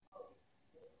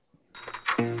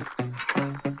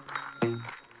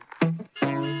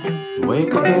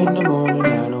Wake up in the morning,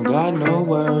 I don't got no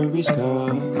worries,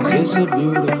 cause it's a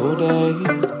beautiful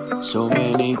day. So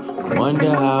many wonder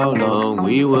how long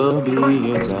we will be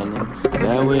here, tell 'em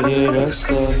that we're here to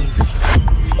stay.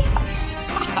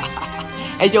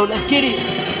 Hey yo, let's get it!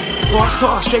 Boss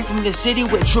talk straight from the city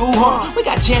with true heart. We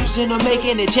got champs in the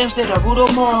making and champs that are brutal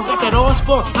more. Got that all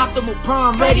sport, optimal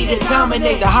prime, ready to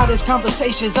dominate. The hottest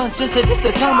conversations, uncensored, it's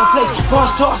the time and place.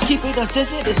 Boss talks, keep it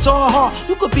uncensored, it's all hard.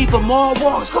 You could be for more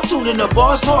walks, come tune in the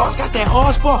boss talks. Got that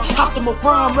all sport, optimal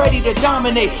prime, ready to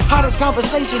dominate. Hottest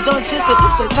conversations, uncensored,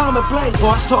 it's the time and place.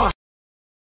 Boss talk.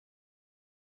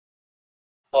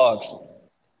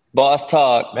 Boss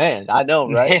talk. Man, I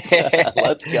know, right?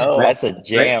 Let's go. That's a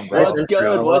jam, bro. What's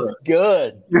good? What's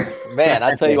good? Man,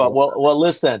 I tell you what. Well,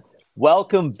 listen.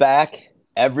 Welcome back,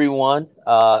 everyone.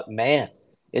 Man,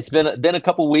 it's been a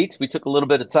couple weeks. We took a little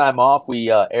bit of time off. We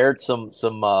aired some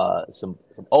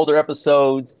older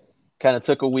episodes. Kind of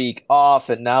took a week off,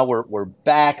 and now we're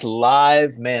back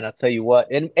live. Man, I tell you what.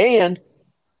 And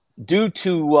due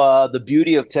to the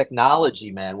beauty of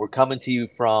technology, man, we're coming to you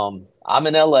from. I'm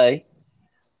in LA.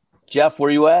 Jeff,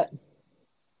 where you at?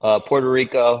 Puerto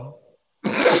Rico.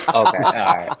 Okay, all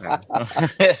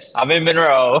right. I'm in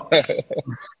Monroe.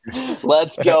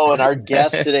 Let's go. And our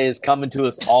guest today is coming to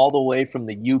us all the way from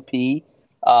the UP.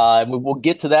 And we'll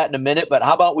get to that in a minute. But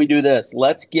how about we do this?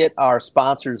 Let's get our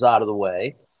sponsors out of the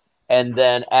way. And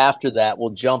then after that,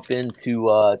 we'll jump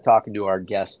into talking to our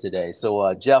guest today.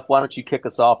 So, Jeff, why don't you kick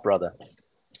us off, brother?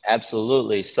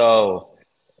 Absolutely. So,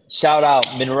 shout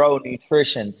out Monroe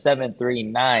Nutrition,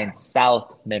 739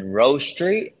 South Monroe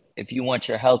Street. If you want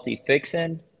your healthy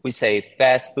fixin', we say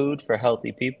fast food for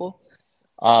healthy people.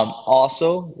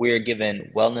 Also, we're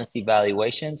giving wellness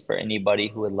evaluations for anybody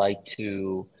who would like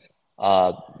to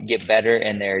get better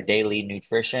in their daily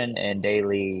nutrition and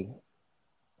daily,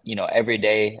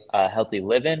 everyday healthy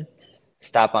living.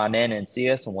 Stop on in and see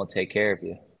us, and we'll take care of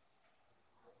you.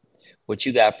 What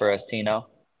you got for us, Tino?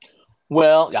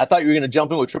 Well, I thought you were going to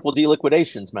jump in with Triple D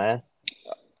liquidations, man.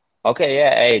 Okay,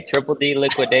 yeah. Hey, Triple D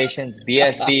liquidations,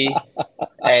 BSB.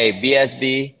 Hey,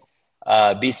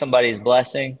 BSB. Be somebody's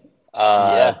blessing.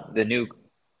 The new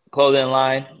clothing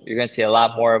line. You're going to see a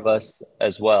lot more of us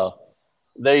as well.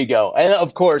 There you go. And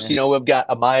of course, we've got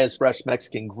Amaya's Fresh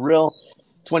Mexican Grill,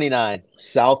 29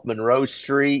 South Monroe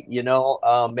Street.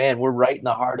 Man, we're right in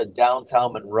the heart of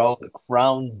downtown Monroe, the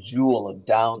crown jewel of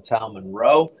downtown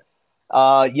Monroe.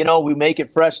 We make it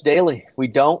fresh daily. We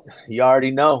don't. You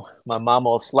already know. My mama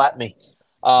will slap me.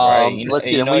 Right. Let's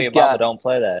see. Your mama don't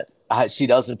play that. She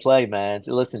doesn't play, man.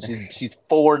 Listen, she's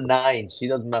 4'9". She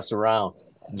doesn't mess around.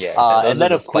 Yeah. And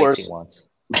then of course,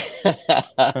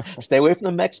 stay away from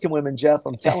the Mexican women, Jeff.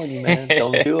 I'm telling you, man.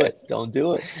 Don't do it. Don't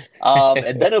do it.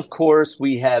 And then of course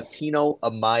we have Tino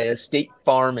Amaya, State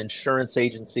Farm Insurance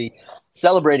Agency,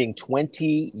 celebrating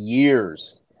 20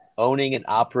 years. Owning and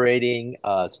operating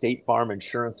State Farm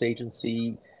Insurance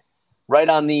Agency right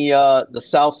on the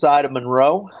south side of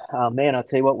Monroe. Man, I'll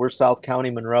tell you what, we're South County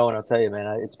Monroe, and I'll tell you,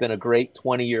 man, it's been a great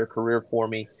 20-year career for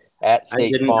me at State Farm.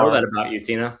 I didn't know that about you,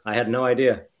 Tina. I had no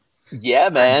idea. Yeah,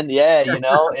 man. Yeah,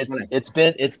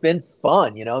 it's been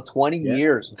fun, 20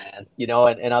 years, man.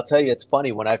 And I'll tell you, it's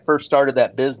funny. When I first started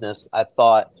that business, I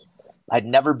thought I'd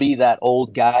never be that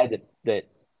old guy that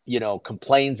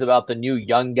complains about the new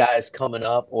young guys coming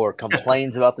up or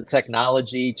complains about the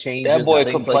technology changes. That boy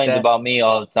complains about me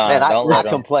all the time. Man, I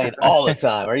complain all the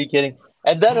time. Are you kidding?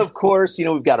 And then, of course,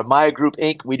 we've got Amaya Group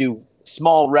Inc. We do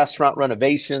small restaurant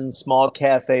renovations, small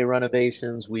cafe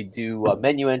renovations. We do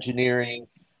menu engineering.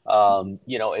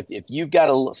 If you've got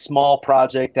a small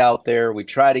project out there, we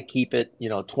try to keep it,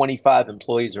 25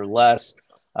 employees or less.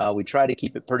 We try to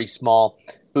keep it pretty small.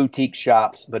 Boutique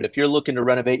shops, but if you're looking to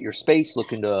renovate your space,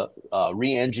 looking to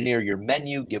re-engineer your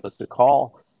menu, give us a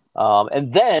call.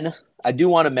 And then I do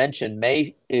want to mention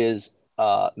May is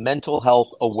Mental Health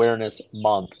Awareness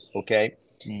Month, okay?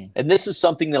 And this is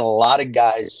something that a lot of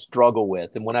guys struggle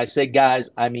with. And when I say guys,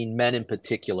 I mean men in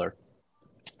particular.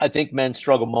 I think men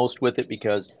struggle most with it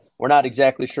because we're not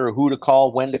exactly sure who to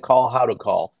call, when to call, how to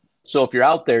call. So if you're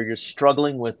out there, you're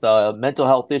struggling with mental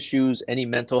health issues, any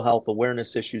mental health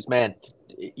awareness issues, man,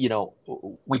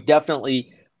 we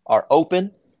definitely are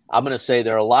open. I'm going to say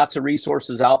there are lots of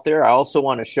resources out there. I also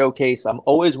want to showcase, I'm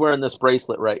always wearing this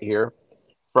bracelet right here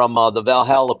from the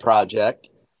Valhalla Project.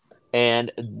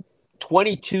 And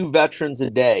 22 veterans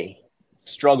a day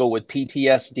struggle with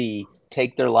PTSD,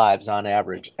 take their lives on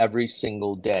average every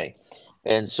single day.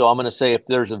 And so I'm going to say if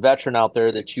there's a veteran out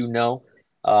there that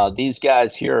These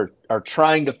guys here are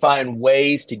trying to find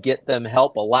ways to get them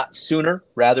help a lot sooner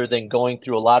rather than going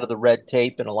through a lot of the red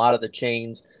tape and a lot of the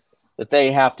chains that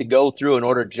they have to go through in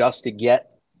order just to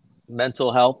get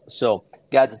mental health. So,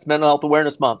 guys, it's Mental Health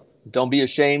Awareness Month. Don't be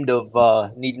ashamed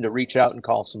of needing to reach out and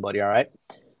call somebody, all right?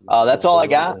 That's all I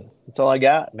got. That's all I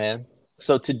got, man.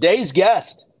 So today's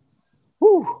guest,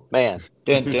 whew, man.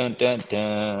 Dun, dun, dun,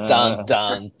 dun. Dun,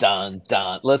 dun, dun,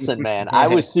 dun. Listen, man, I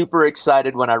was super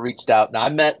excited when I reached out. Now, I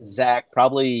met Zach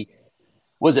probably,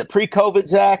 was it pre-COVID,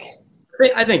 Zach?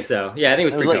 I think so. Yeah, I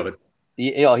think it was pre-COVID.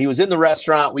 He was in the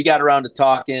restaurant. We got around to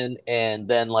talking. And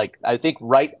then, I think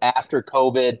right after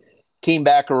COVID, came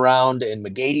back around and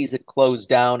McGady's had closed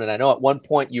down. And I know at one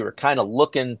point you were kind of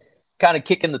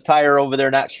kicking the tire over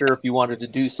there, not sure if you wanted to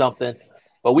do something.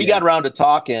 But we got around to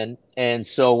talking. And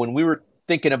so when we were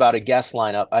thinking about a guest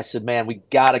lineup, I said, man, we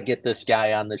got to get this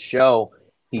guy on the show.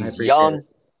 He's young,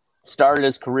 started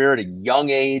his career at a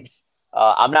young age.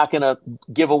 I'm not going to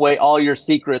give away all your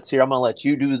secrets here. I'm going to let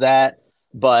you do that.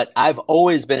 But I've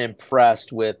always been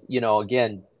impressed with,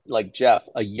 again, like Jeff,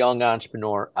 a young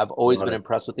entrepreneur. I've always been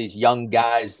impressed with these young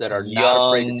guys that are not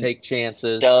afraid to take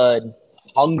chances. Stud,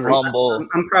 hungry, humble,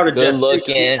 I'm proud of good Jeff.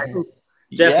 looking.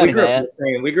 Jeff,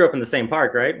 we grew up in the same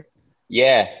park, right?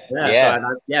 Yeah.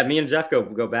 So me and Jeff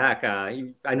go back.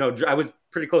 I know I was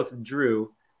pretty close with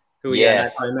Drew, who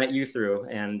I met you through,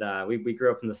 and we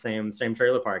grew up in the same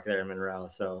trailer park there in Monroe.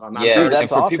 So I'm that's and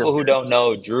for awesome. People who don't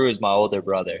know, Drew is my older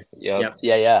brother. Yep.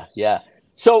 Yeah.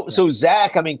 So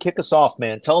Zach, kick us off,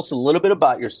 man. Tell us a little bit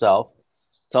about yourself.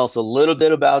 Tell us a little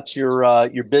bit about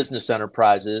your business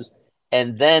enterprises,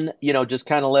 and then just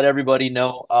kind of let everybody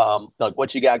know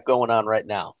what you got going on right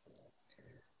now.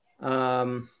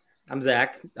 I'm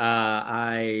Zach.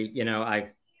 I don't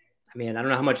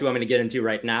know how much you want me to get into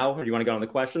right now, or do you want to go on the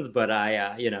questions? But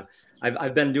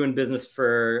I've been doing business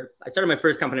I started my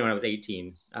first company when I was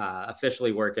 18,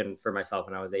 officially working for myself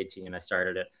when I was 18. I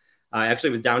started it. I actually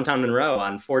was downtown Monroe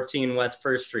on 14 West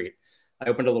 1st Street. I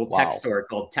opened a little tech store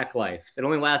called Tech Life. It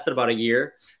only lasted about a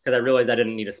year because I realized I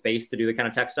didn't need a space to do the kind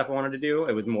of tech stuff I wanted to do.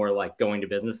 It was more like going to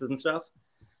businesses and stuff.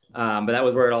 But that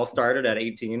was where it all started at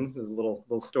 18. It was a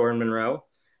little store in Monroe.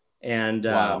 And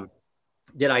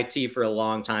did IT for a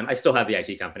long time. I still have the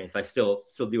IT company, so I still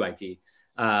do IT.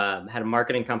 Had a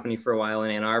marketing company for a while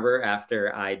in Ann Arbor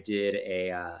after I did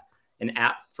an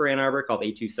app for Ann Arbor called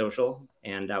A2 Social.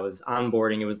 And I was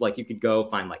onboarding. It was like you could go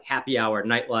find like happy hour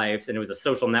nightlives, and it was a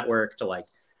social network to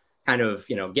kind of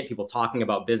get people talking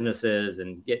about businesses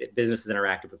and get businesses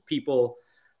interactive with people.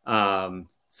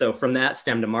 So from that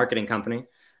stemmed a marketing company.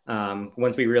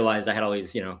 Once we realized I had all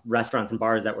these, restaurants and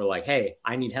bars that were like, hey,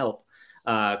 I need help.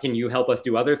 Can you help us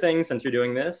do other things since you're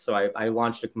doing this? So I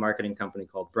launched a marketing company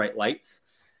called Bright Lights,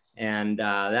 and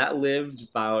that lived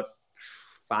about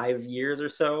 5 years or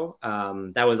so.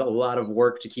 That was a lot of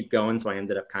work to keep going. So I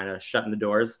ended up kind of shutting the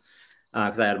doors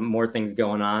because I had more things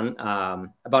going on.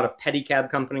 About a pedicab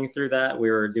company through that. We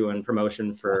were doing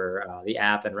promotion for the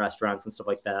app and restaurants and stuff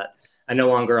like that. I no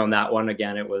longer own that one.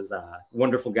 Again, it was a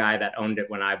wonderful guy that owned it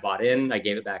when I bought in. I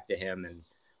gave it back to him, and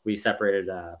we separated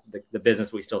the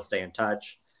business. We still stay in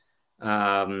touch.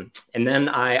 And then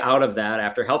out of that,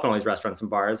 after helping all these restaurants and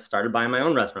bars, started buying my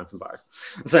own restaurants and bars.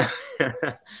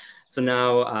 So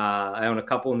now I own a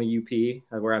couple in the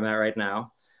UP where I'm at right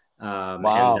now.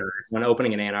 Wow. And one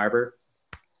opening in Ann Arbor.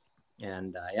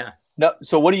 And No,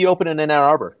 so what are you opening in Ann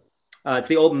Arbor? It's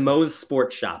the old Moe's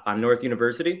Sports Shop on North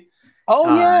University.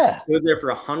 Oh, yeah. It was there for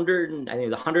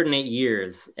 108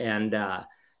 years. And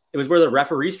it was where the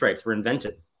referee stripes were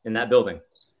invented in that building.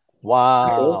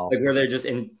 Wow. Like where they just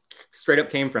straight up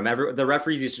came from. The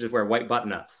referees used to just wear white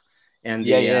button-ups. And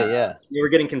they were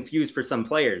getting confused for some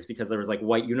players because there was like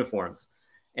white uniforms.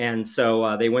 And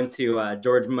so they went to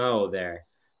George Moe there,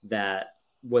 that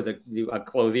was a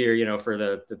clothier, for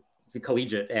the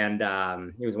collegiate.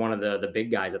 And he was one of the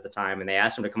big guys at the time. And they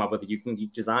asked him to come up with a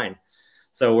unique design.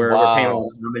 So we're paying a lot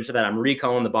of homage to that. I'm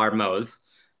recalling the bar Moe's,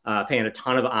 paying a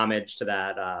ton of homage to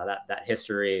that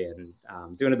history, and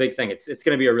doing a big thing. It's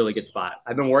going to be a really good spot.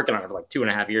 I've been working on it for like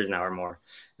 2.5 years now or more.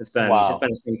 It's been a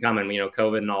thing coming,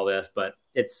 COVID and all this, but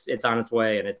it's on its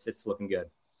way, and it's looking good.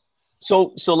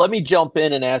 So let me jump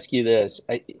in and ask you this.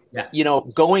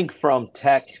 Going from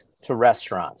tech to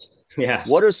restaurants. Yeah.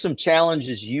 What are some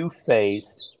challenges you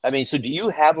faced? So do you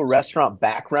have a restaurant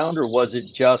background, or was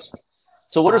it just?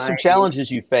 So what are some challenges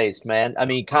you faced, man?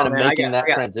 Making that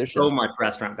transition. So much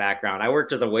restaurant background. I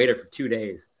worked as a waiter for 2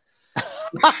 days.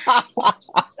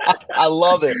 I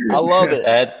love it.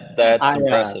 That's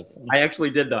impressive. I actually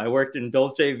did, though. I worked in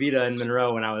Dolce Vita in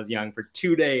Monroe when I was young for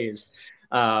 2 days.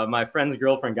 My friend's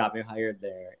girlfriend got me hired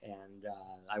there, and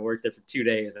I worked there for 2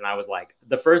 days, and I was like,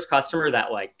 the first customer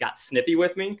that like got snippy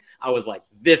with me, I was like,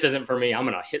 this isn't for me. I'm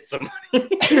gonna hit somebody.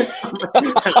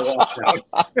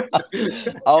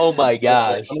 Oh my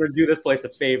gosh! I'm gonna do this place a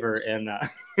favor, and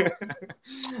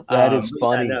that is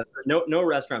funny. Yeah, no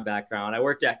restaurant background. I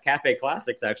worked at Cafe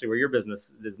Classics, actually, where your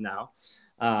business is now.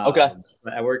 Okay.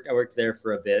 But I worked there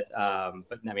for a bit,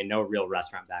 but I mean, no real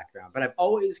restaurant background. But I've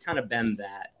always kind of been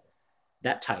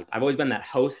that type. I've always been that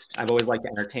host. I've always liked to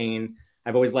entertain.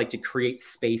 I've always liked to create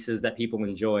spaces that people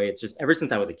enjoy. It's just ever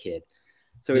since I was a kid.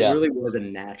 So it really was a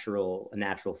natural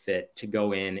fit to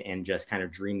go in and just kind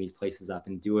of dream these places up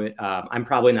and do it. I'm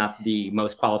probably not the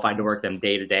most qualified to work them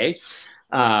day to day.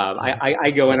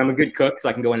 I go in, I'm a good cook, so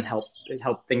I can go in and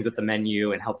help things with the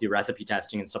menu and help do recipe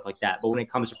testing and stuff like that. But when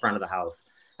it comes to front of the house,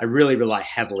 I really rely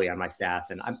heavily on my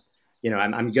staff, and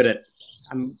I'm good at,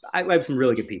 I have some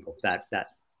really good people that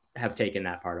have taken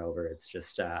that part over. It's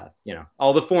just,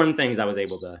 all the foreign things I was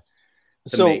able to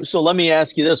make. So let me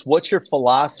ask you this. What's your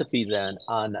philosophy then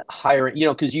on hiring,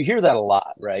 because you hear that a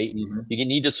lot, right? Mm-hmm. You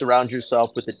need to surround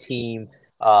yourself with a team.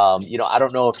 I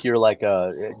don't know if you're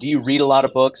do you read a lot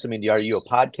of books? I mean, are you a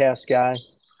podcast guy?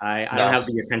 I don't have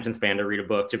the attention span to read a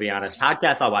book, to be honest.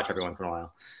 Podcasts I'll watch every once in a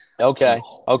while. Okay.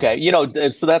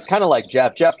 So that's kind of like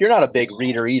Jeff. Jeff, you're not a big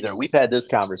reader either. We've had this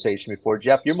conversation before.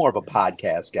 Jeff, you're more of a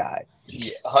podcast guy.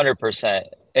 Yeah, 100%.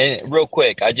 And real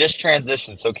quick, I just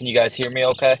transitioned, so can you guys hear me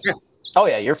okay? Yeah. Oh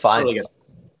yeah, you're fine. Really good.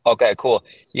 Okay, cool.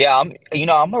 Yeah,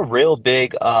 I'm a real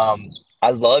big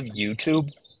I love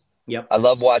YouTube. Yep. I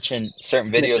love watching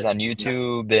certain videos on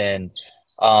YouTube, and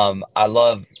I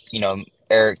love,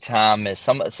 Eric Thomas,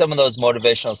 some of those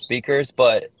motivational speakers,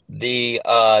 but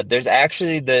there's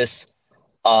actually this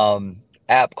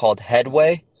app called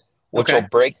Headway, which will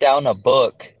break down a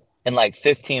book in like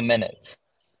 15 minutes.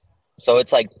 So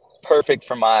it's like perfect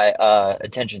for my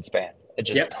attention span. It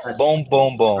just boom,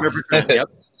 boom, boom. 100%. Yep.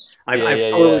 I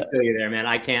totally feel you there, man.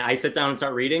 I sit down and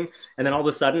start reading, and then all of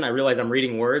a sudden I realize I'm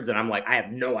reading words, and I'm like, I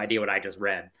have no idea what I just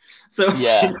read. So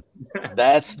yeah,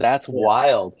 that's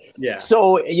wild. Yeah.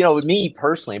 So, me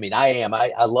personally, I mean,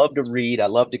 I love to read. I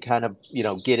love to kind of,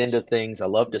 get into things. I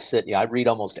love to sit. I read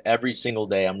almost every single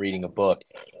day. I'm reading a book.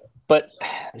 But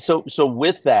so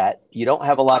with that, you don't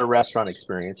have a lot of restaurant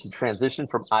experience. You transition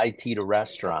from IT to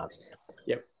restaurants.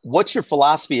 Yep. What's your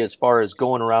philosophy as far as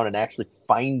going around and actually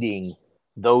finding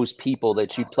those people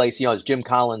that you place, as Jim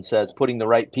Collins says, putting the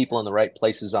right people in the right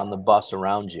places on the bus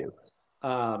around you?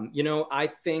 I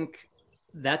think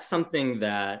that's something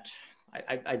that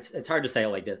it's hard to say it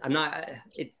like this.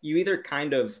 You either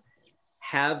kind of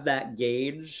have that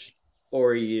gauge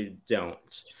or you don't,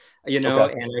 and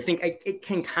I think it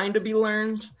can kind of be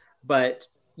learned, but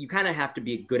you kind of have to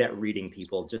be good at reading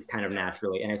people just kind of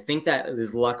naturally. And I think that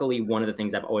is luckily one of the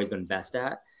things I've always been best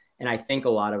at. And I think a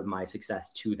lot of my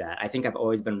success to that. I think I've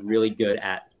always been really good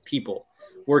at people,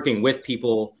 working with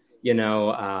people,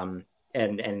 and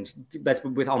that's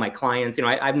with all my clients.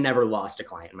 I've never lost a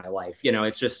client in my life.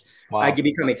 It's just, wow. I can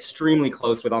become extremely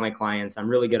close with all my clients. I'm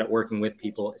really good at working with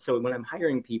people. So when I'm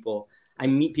hiring people, I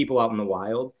meet people out in the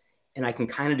wild, and I can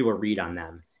kind of do a read on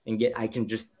them I can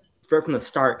just from the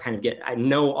start I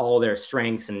know all their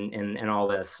strengths and all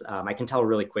this. I can tell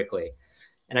really quickly.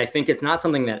 And I think it's not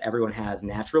something that everyone has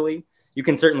naturally. You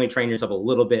can certainly train yourself a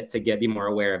little bit to be more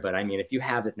aware. But I mean, if you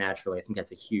have it naturally, I think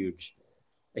that's a huge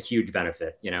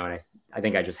benefit, and I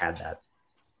think I just had that.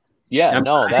 Yeah,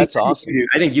 that's awesome.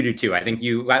 I think you do too.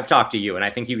 I've talked to you, and I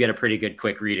think you get a pretty good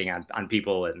quick reading on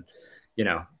people, and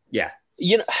yeah.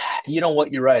 You know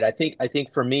what, you're right. I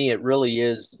think for me, it really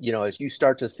is, as you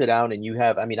start to sit down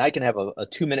and I can have a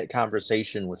 2-minute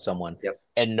conversation with someone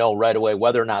and know right away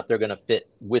whether or not they're going to fit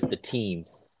with the team.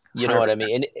 You know 100%. What I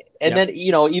mean? And then,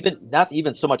 even not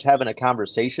even so much having a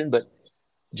conversation, but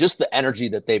just the energy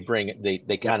that they bring,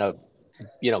 they kind of,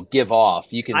 give off.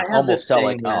 You can almost tell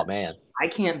like, oh man, I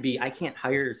can't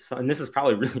hire and this is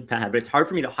probably really bad, but it's hard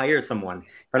for me to hire someone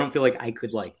if I don't feel like I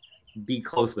could be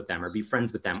close with them or be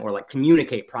friends with them or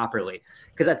communicate properly.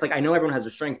 Cause that's I know everyone has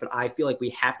their strengths, but I feel like we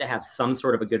have to have some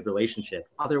sort of a good relationship.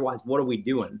 Otherwise, what are we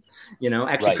doing?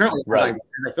 Actually currently as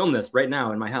I film this right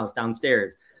now in my house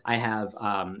downstairs, I have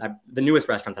the newest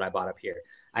restaurant that I bought up here.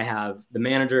 I have the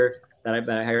manager that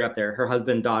I hired up there. Her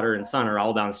husband, daughter, and son are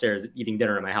all downstairs eating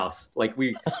dinner in my house. I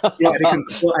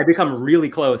become really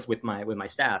close with my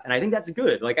staff, and I think that's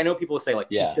good. I know people say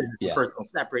business and personal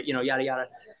separate, yada yada.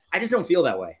 I just don't feel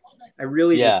that way. I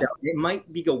really just don't. It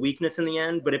might be a weakness in the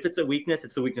end, but if it's a weakness,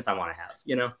 it's the weakness I want to have.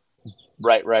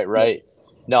 Right.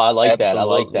 No, I like that. I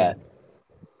like that.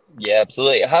 Yeah,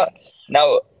 absolutely.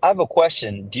 Now I have a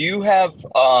question. Do you have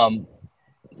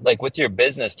like with your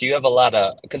business, do you have a lot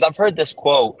of, because I've heard this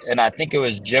quote, and I think it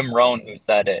was Jim Rohn who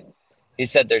said it. He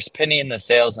said, there's penny in the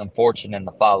sales and fortune in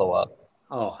the follow-up.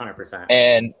 Oh, 100%.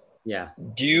 And Yeah.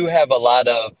 do you have a lot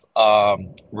of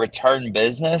return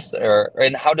business,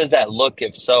 and how does that look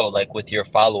if so, like with your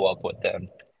follow-up with them?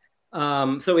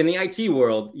 So in the IT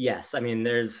world, yes. I mean,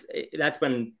 that's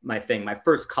been my thing. My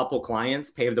first couple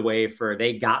clients paved the way for,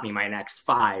 they got me my next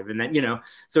 5. And then,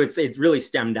 so it's really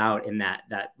stemmed out in that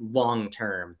long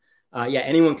term. Yeah,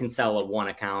 anyone can sell a one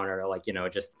account or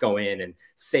just go in and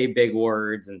say big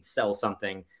words and sell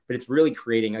something, but it's really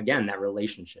creating, again, that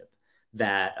relationship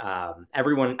that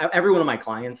every one of my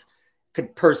clients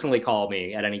could personally call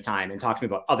me at any time and talk to me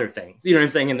about other things, you know what I'm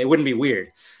saying? And they wouldn't be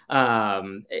weird.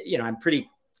 I'm pretty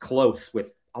close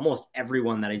with almost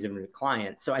everyone that is even a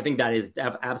client. So I think that is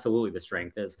absolutely the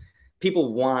strength, is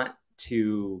people want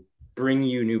to bring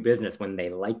you new business when they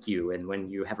like you and when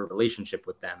you have a relationship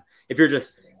with them. If you're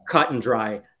just cut and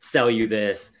dry, sell you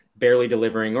this, barely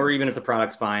delivering, or even if the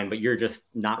product's fine, but you're just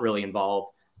not really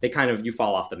involved, you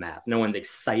fall off the map. No one's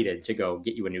excited to go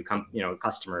get you a new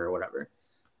customer or whatever.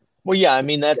 Well, yeah, I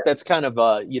mean, that's kind of,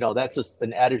 that's just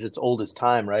an adage that's old as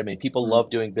time, right? I mean, people love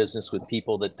doing business with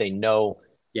people that they know,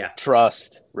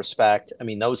 trust, respect. I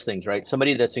mean, those things, right?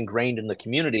 Somebody that's ingrained in the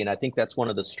community. And I think that's one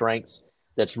of the strengths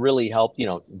that's really helped,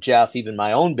 Jeff, even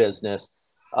my own business.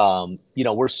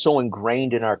 We're so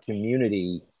ingrained in our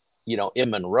community, in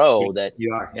Monroe that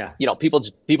you are, yeah. People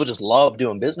just love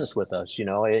doing business with us,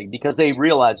 because they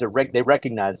realize they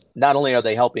recognize not only are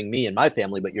they helping me and my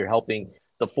family, but you're helping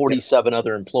the 47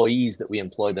 other employees that we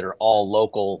employ that are all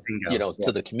local,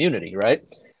 to the community, right?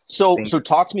 So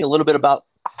talk to me a little bit about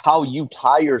how you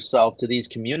tie yourself to these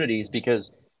communities,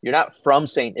 because you're not from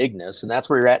St. Ignace, and that's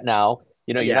where you're at now.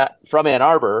 You're not from Ann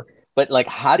Arbor, but like,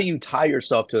 how do you tie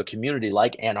yourself to a community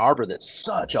like Ann Arbor that's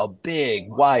such a big,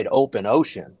 wide open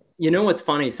ocean? What's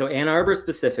funny? So Ann Arbor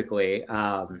specifically,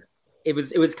 it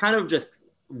was kind of just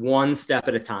one step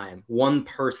at a time, one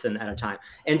person at a time.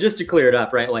 And just to clear it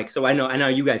up, right? Like, so I know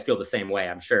you guys feel the same way,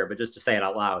 I'm sure, but just to say it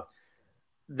out loud,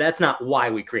 that's not why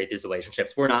we create these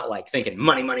relationships. We're not like thinking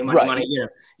money, right.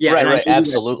 Yeah. Right.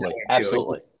 Absolutely.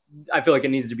 I feel like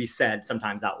it needs to be said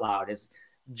sometimes out loud. Is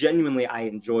genuinely, I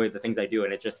enjoy the things I do,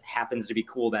 and it just happens to be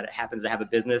cool that it happens to have a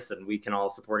business and we can all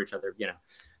support each other,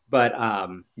 But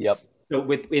yep. So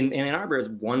in Ann Arbor, is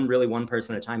one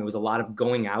person at a time. It was a lot of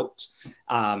going out,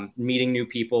 meeting new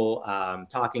people,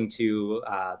 talking to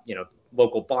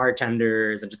local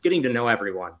bartenders, and just getting to know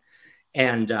everyone.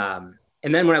 And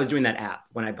then when I was doing that app,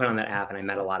 when I put on that app, and I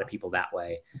met a lot of people that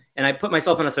way, and I put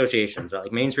myself in associations, right?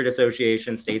 Like Main Street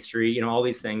Association, State Street, all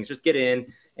these things, just get in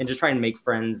and just try and make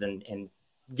friends and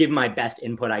give my best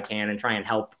input I can and try and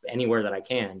help anywhere that I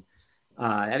can.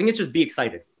 I think it's just be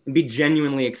excited and be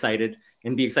genuinely excited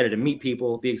and be excited to meet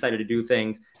people, be excited to do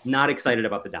things, not excited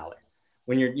about the dollar.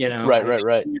 When you're, right.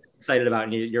 You're excited about,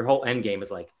 and your whole end game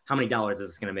is like, how many dollars is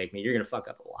this going to make me? You're going to fuck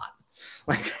up a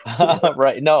lot.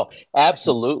 Right. No,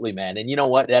 absolutely, man. And you know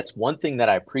what? That's one thing that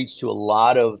I preach to a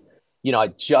lot of, I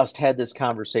just had this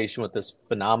conversation with this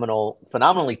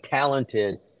phenomenally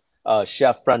talented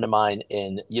chef friend of mine.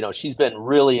 And, she's been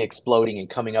really exploding and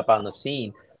coming up on the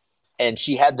scene. And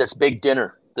she had this big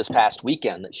dinner this past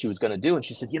weekend that she was going to do. And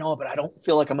she said, but I don't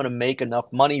feel like I'm going to make enough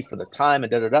money for the time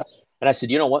and da-da-da. And I said,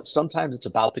 you know what? Sometimes it's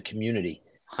about the community.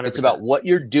 100%. It's about what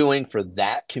you're doing for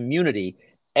that community.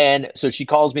 And so she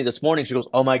calls me this morning. She goes,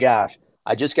 oh my gosh,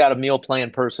 I just got a meal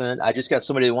plan person. I just got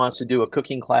somebody that wants to do a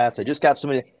cooking class. I just got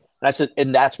somebody. And I said,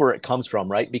 and that's where it comes from,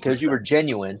 right? Because you were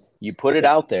genuine, you put it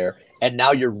out there, and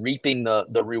now you're reaping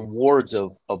the rewards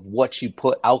of what you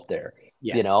put out there,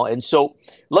 yes. And so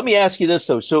let me ask you this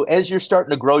though. So as you're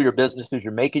starting to grow your business, as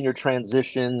you're making your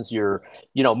transitions, you're,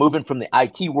 moving from the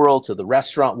IT world to the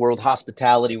restaurant world,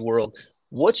 hospitality world,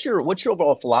 what's your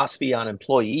overall philosophy on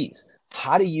employees?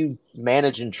 How do you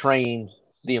manage and train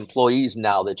the employees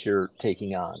now that you're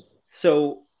taking on?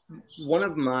 So one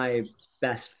of my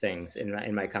best things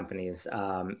in my companies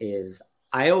is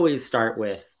I always start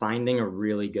with finding a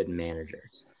really good manager.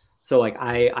 So like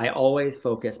I always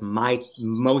focus my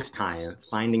most time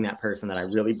finding that person that I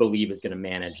really believe is going to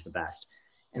manage the best.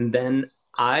 And then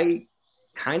I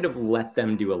kind of let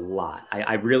them do a lot.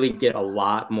 I really get a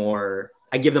lot more.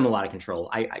 I give them a lot of control.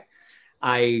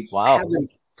 I wow. have them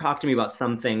talk to me about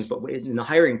some things, but in the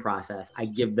hiring process, I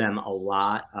give them a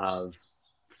lot of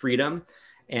freedom,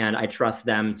 and I trust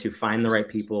them to find the right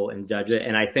people and judge it.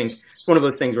 And I think it's one of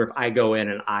those things where if I go in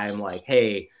and I'm like,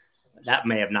 hey, that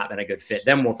may have not been a good fit,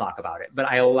 then we'll talk about it. But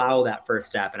I allow that first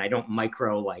step, and I don't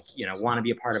want to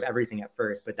be a part of everything at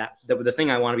first. But the thing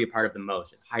I want to be a part of the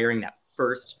most is hiring that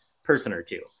first person or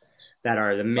two. that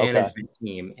are the management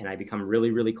team, and I become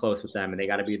really, really close with them, and they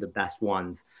got to be the best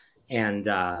ones. And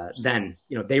then,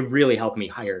 you know, they really help me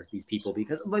hire these people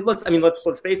because, like, let's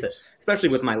face it, especially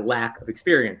with my lack of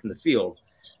experience in the field,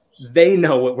 they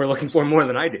know what we're looking for more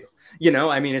than I do. You know,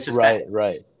 I mean, it's just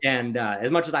right. And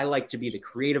as much as I like to be the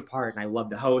creative part, and I love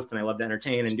to host, and I love to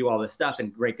entertain and do all this stuff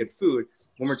and great good food,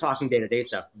 when we're talking day-to-day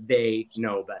stuff, they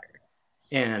know better.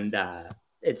 And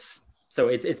it's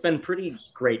been pretty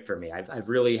great for me. I've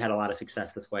really had a lot of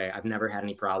success this way. I've never had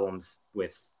any problems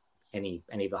with any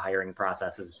of the hiring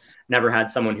processes. Never had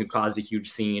someone who caused a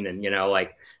huge scene and, you know,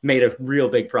 like made a real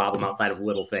big problem outside of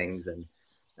little things. And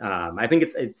I think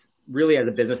it's really, as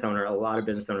a business owner, a lot of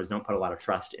business owners don't put a lot of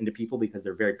trust into people because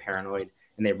they're very paranoid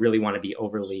and they really want to be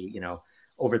overly, you know,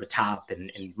 over the top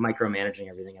and micromanaging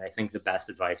everything. And I think the best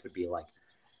advice would be like,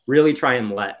 really try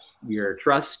and let your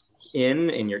trust in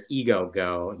and your ego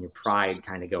go and your pride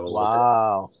kind of go a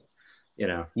little bit.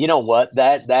 You know what,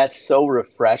 that's so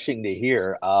refreshing to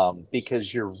hear,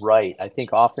 because you're right. I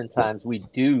think oftentimes we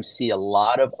do see a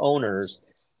lot of owners,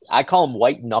 I call them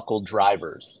white knuckle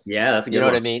drivers. Yeah, that's a good You know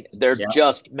one. what I mean? They're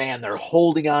just, man, they're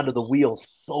holding onto the wheel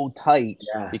so tight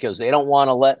because they don't want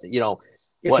to let, you know,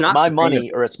 it's my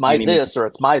money or it's my this or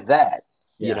it's my that,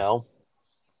 you know?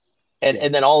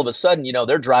 And then all of a sudden, you know,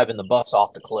 they're driving the bus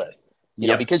off the cliff, you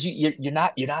know, because you're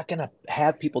not going to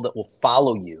have people that will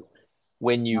follow you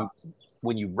when you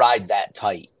ride that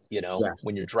tight, you know,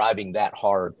 when you're driving that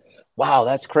hard. Wow,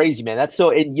 that's crazy, man. That's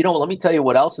so, and you know, let me tell you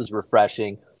what else is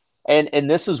refreshing. And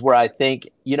this is where I think,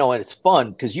 you know, and it's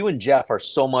fun because you and Jeff are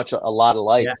so much a lot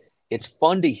alike. Yeah. It's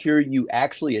fun to hear you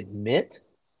actually admit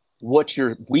what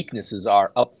your weaknesses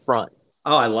are up front.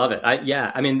 Oh, I love it.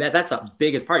 I mean, that's the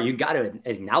biggest part. You got to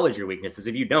acknowledge your weaknesses.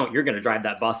 If you don't, you're going to drive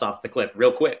that bus off the cliff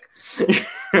real quick.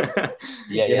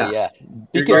 Yeah.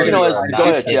 Because, you know, go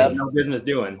ahead, Jeff. No business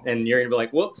doing. And you're going to be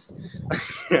like, whoops.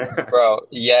 Bro,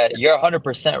 yeah, you're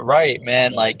 100% right,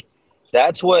 man. Like,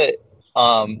 that's what,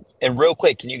 and real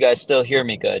quick, can you guys still hear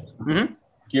me good? Mm-hmm.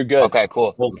 You're good. Okay,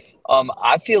 cool.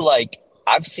 I feel like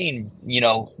I've seen, you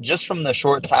know, just from the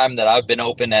short time that I've been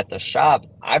open at the shop,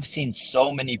 I've seen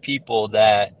so many people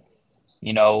that,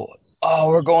 you know, oh,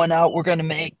 we're going out, we're going to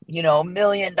make, you know, $1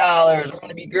 million, we're going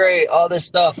to be great, all this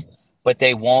stuff, but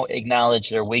they won't acknowledge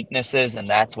their weaknesses, and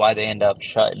that's why they end up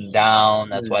shutting down.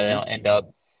 That's why they don't end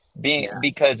up being,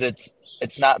 because it's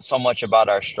not so much about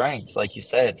our strengths, like you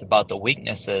said, it's about the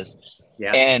weaknesses.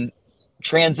 Yeah. And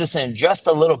transition just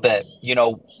a little bit, you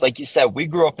know, like you said, we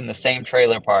grew up in the same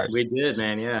trailer park. We did,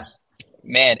 man. Yeah.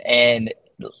 Man, and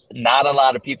not a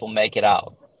lot of people make it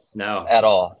out. No. At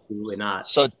all. Absolutely not.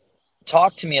 So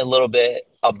talk to me a little bit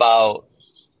about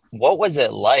what was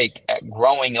it like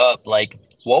growing up? Like,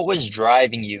 what was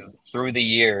driving you through the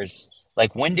years?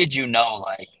 Like, when did you know,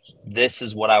 like, this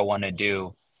is what I want to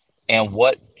do? And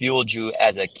what fueled you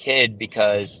as a kid?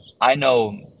 Because I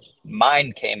know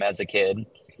mine came as a kid.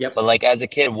 Yep. But like as a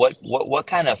kid, what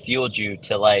kind of fueled you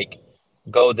to like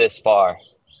go this far?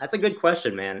 That's a good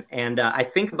question, man. And I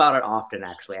think about it often,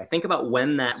 actually. I think about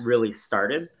when that really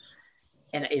started.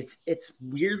 And it's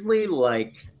weirdly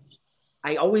like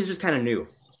I always just kind of knew.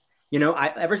 You know,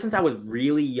 ever since I was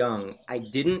really young, I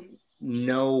didn't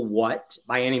know what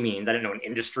by any means. I didn't know an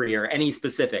industry or any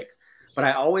specifics. But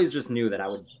I always just knew that I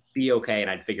would be okay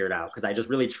and I'd figure it out because I just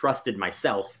really trusted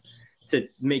myself to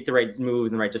make the right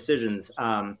moves and the right decisions.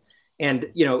 And,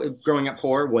 you know, growing up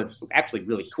poor was actually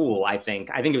really cool, I think.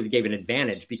 I think it gave an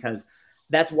advantage because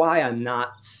that's why I'm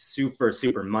not super,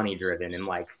 super money driven and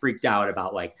like freaked out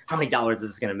about like, how many dollars is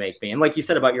this going to make me? And like you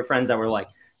said about your friends that were like,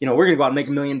 you know, we're going to go out and make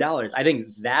 $1 million. I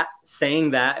think that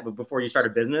saying that before you start a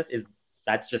business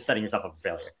that's just setting yourself up for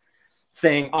failure.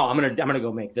 Saying, oh, I'm gonna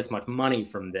go make this much money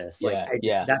from this. Like,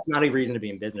 that's not a reason to be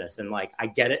in business. And like, I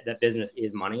get it that business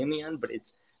is money in the end, but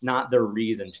it's not the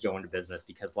reason to go into business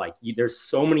because like there's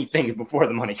so many things before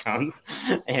the money comes,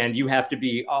 and you have to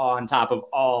be on top of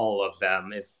all of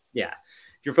them. If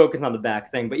you're focused on the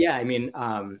back thing, but yeah, I mean,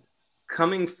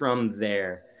 coming from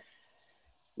there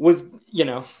was, you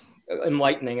know,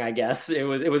 enlightening, I guess. It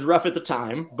was rough at the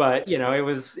time, but you know, it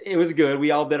was good.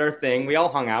 We all did our thing. We all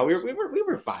hung out. We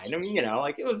were fine. I mean, you know,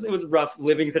 like it was rough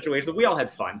living situation, but we all had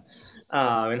fun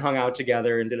and hung out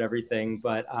together and did everything.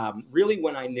 But really,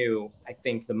 when I knew, I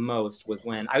think the most was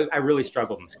when I really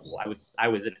struggled in school. I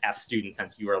was an F student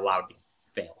since you were allowed to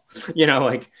fail. You know,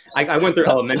 like I went through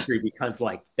elementary because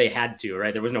like they had to,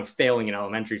 right? There was no failing in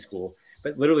elementary school.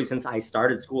 But literally, since I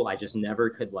started school, I just never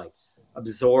could like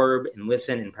absorb and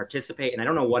listen and participate. And I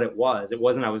don't know what it was. It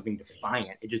wasn't I was being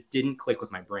defiant. It just didn't click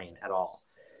with my brain at all.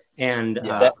 And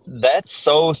that's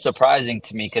so surprising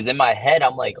to me because in my head,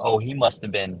 I'm like, oh, he must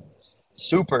have been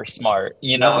super smart,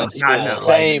 you No, know, in God, school. no.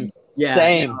 Same. Yeah,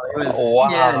 Same. no, it was. Wow.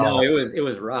 Yeah, no, it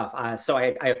was rough. So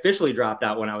I officially dropped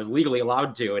out when I was legally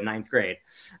allowed to in ninth grade,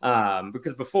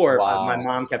 because before my Wow.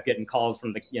 mom kept getting calls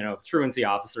from the truancy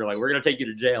officer like, we're gonna take you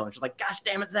to jail, and she's like, gosh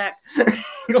damn it, Zach,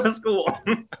 go to school.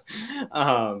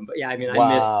 But yeah, I mean,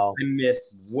 Wow. I missed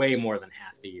way more than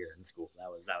half the year in school. That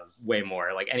was way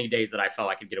more. Like any days that I felt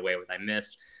I could get away with, I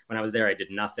missed. When I was there, I did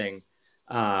nothing.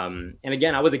 And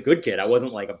again, I was a good kid. I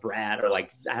wasn't like a brat or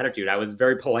like attitude. I was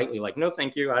very politely like, no,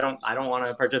 thank you. I don't want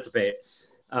to participate.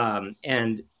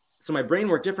 And so my brain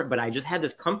worked different, but I just had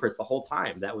this comfort the whole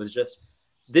time. That was just,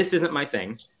 this isn't my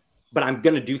thing, but I'm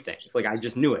going to do things. Like I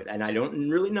just knew it. And I don't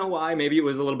really know why. Maybe it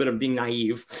was a little bit of being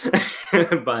naive,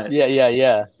 but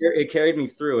yeah. It carried me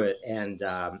through it. And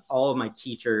all of my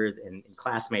teachers and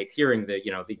classmates hearing the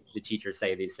teachers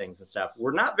say these things and stuff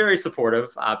were not very supportive.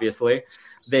 Obviously,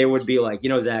 they would be like,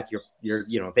 Zach, you're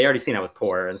they already seen I was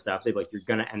poor and stuff. They'd be like, you're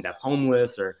going to end up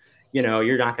homeless, or,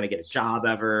 you're not going to get a job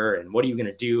ever. And what are you going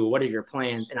to do? What are your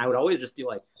plans? And I would always just be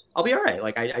like, I'll be all right.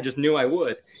 Like, I just knew I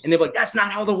would. And they'd be like, that's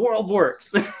not how the world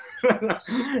works.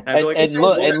 and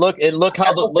look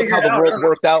how the world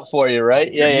worked out for you,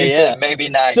 right? You said maybe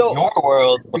not your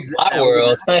world, but my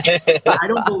world. I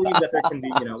don't believe that there can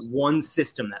be one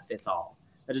system that fits all.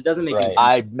 That it doesn't make any sense.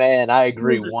 I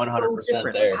agree 100%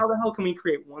 there. Like, how the hell can we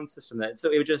create one system that?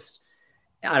 So it would just,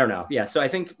 I don't know. Yeah. So I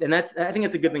think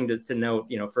it's a good thing to note.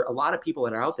 For a lot of people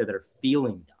that are out there that are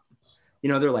feeling dumb.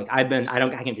 They're like, I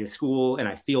can't do school and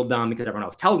I feel dumb because everyone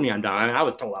else tells me I'm dumb. I mean, I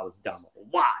was told I was dumb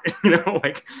a lot,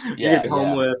 like you're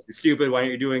homeless, you're stupid. Why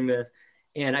aren't you doing this?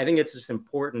 And I think it's just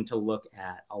important to look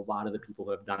at a lot of the people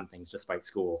who have done things despite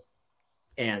school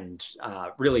and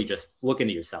really just look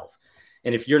into yourself.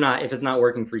 And if it's not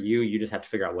working for you, you just have to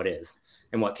figure out what is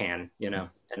and what can,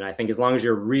 and I think as long as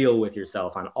you're real with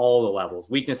yourself on all the levels,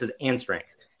 weaknesses and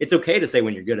strengths, it's okay to say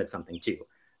when you're good at something too.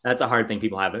 That's a hard thing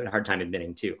people have a hard time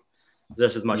admitting too.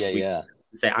 Just as much as we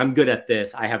say, I'm good at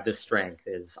this, I have this strength,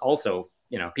 is also,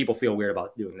 people feel weird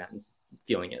about doing that and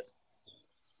feeling it.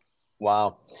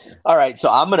 Wow. All right. So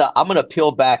I'm gonna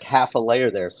peel back half a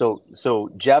layer there. So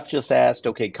Jeff just asked,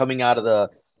 okay, coming out of the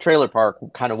trailer park,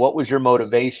 kind of what was your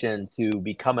motivation to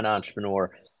become an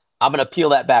entrepreneur? I'm gonna peel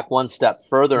that back one step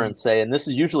further and say, and this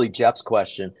is usually Jeff's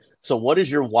question, so what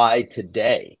is your why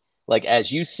today? Like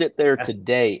as you sit there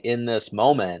today in this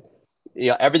moment,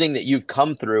 everything that you've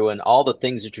come through and all the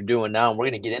things that you're doing now, and we're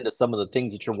going to get into some of the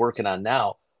things that you're working on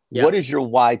now. Yeah. What is your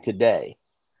why today?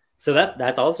 So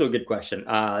that's also a good question,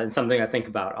 and something I think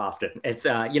about often. It's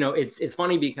it's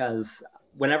funny because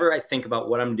whenever I think about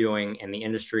what I'm doing and the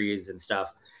industries and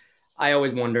stuff, I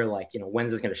always wonder, like,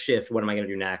 when's this going to shift? What am I going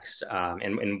to do next?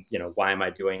 And why am I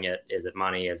doing it? Is it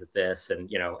money? Is it this?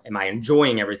 And am I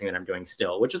enjoying everything that I'm doing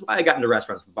still? Which is why I got into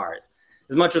restaurants and bars.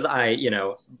 As much as I,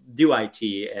 do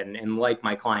IT and like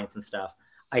my clients and stuff,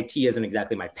 IT isn't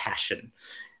exactly my passion.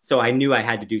 So I knew I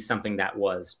had to do something that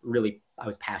was really, I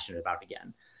was passionate about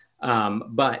again.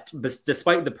 But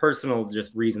despite the personal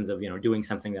just reasons of, doing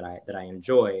something that I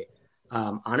enjoy,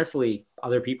 honestly,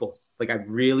 other people, like I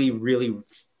really, really,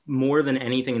 more than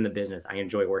anything in the business, I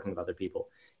enjoy working with other people.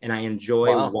 And I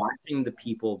enjoy watching the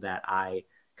people that I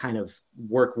kind of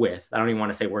work with. I don't even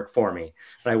want to say work for me,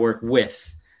 but I work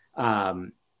with,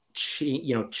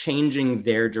 changing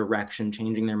their direction,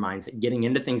 changing their mindset, getting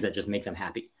into things that just makes them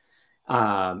happy.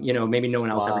 Maybe no one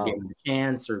else ever gave them a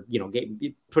chance or,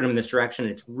 put them in this direction.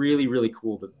 It's really, really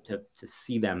cool to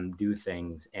see them do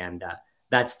things. And,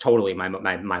 that's totally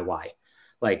my why.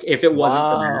 Like if it wasn't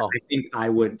for that, I think I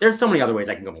would, there's so many other ways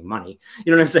I can go make money.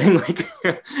 You know what I'm saying? Like,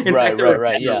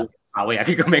 right. Yeah. Probably I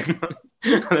could go make money.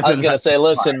 I was going to say,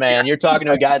 listen, man, you're talking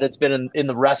to a guy that's been in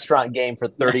the restaurant game for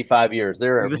 35 years.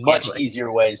 There are much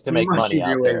easier ways to make money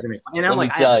out there. And I'm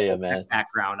like, I have a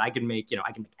background. I can make,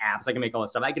 I can make apps. I can make all this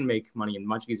stuff. I can make money in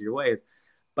much easier ways.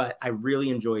 But I really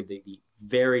enjoyed the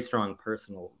very strong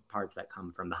personal parts that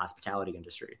come from the hospitality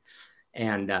industry.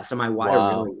 And so my why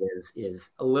really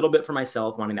is a little bit for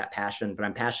myself, wanting that passion, but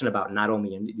I'm passionate about not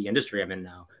only in the industry I'm in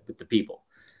now, but the people.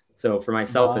 So for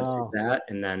myself, it's that,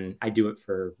 and then I do it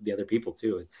for the other people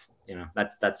too. It's,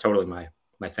 that's totally my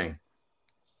thing.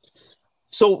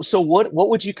 So what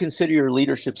would you consider your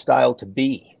leadership style to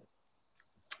be?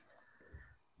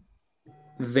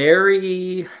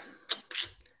 Very,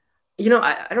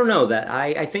 I don't know that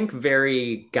I think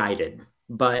very guided,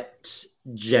 but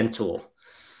gently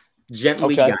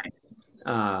guided.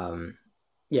 I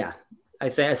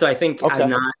think I'm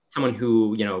not someone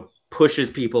who, pushes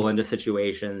people into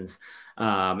situations.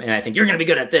 And I think you're going to be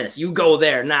good at this. You go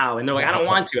there now. And they're like, I don't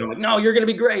want to. And I'm like, no, you're going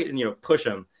to be great. And, push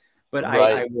them. But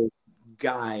I will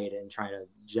guide and try to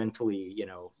gently,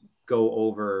 go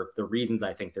over the reasons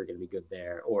I think they're going to be good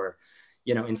there, or,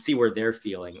 you know, and see where they're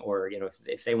feeling, or, you know,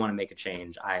 if they want to make a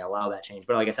change, I allow that change.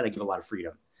 But like I said, I give a lot of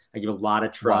freedom. I give a lot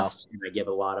of trust, and I give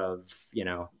a lot of, you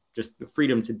know, just the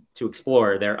freedom to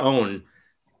explore their own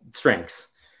strengths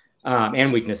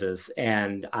and weaknesses.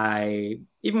 And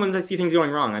even when I see things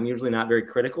going wrong, I'm usually not very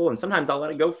critical, and sometimes I'll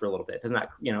let it go for a little bit. It's not,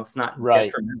 you know, it's not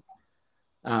detrimental.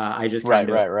 I just kind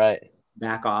of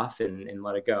back off and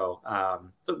let it go.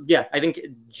 So yeah, I think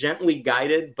gently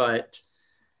guided, but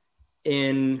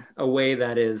in a way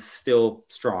that is still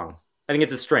strong. I think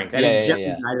it's a strength. I think gently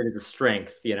guided is a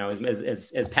strength, you know,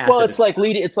 as passive. Well, it's like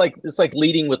leading. It's like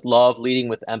leading with love, leading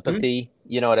with empathy.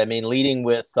 Mm-hmm. You know what I mean? Leading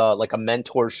with like a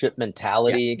mentorship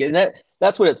mentality. Yeah. And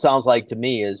that's what it sounds like to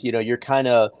me. Is, you know, you're kind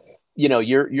of, you know,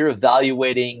 you're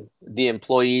evaluating the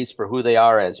employees for who they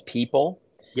are as people.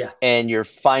 Yeah. And you're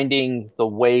finding the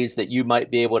ways that you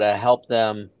might be able to help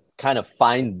them kind of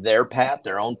find their path,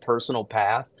 their own personal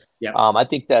path. Yeah. I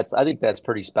think that's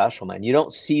pretty special, man. You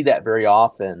don't see that very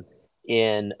often,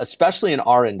 especially in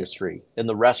our industry, in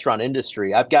the restaurant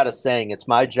industry. I've got a saying: it's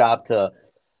my job to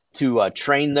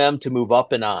train them to move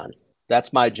up and on.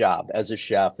 That's my job as a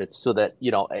chef. It's so that,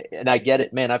 you know, and I get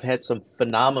it, man. I've had some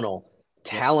phenomenal,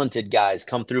 talented guys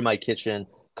come through my kitchen,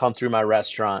 come through my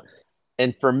restaurant.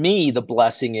 And for me, the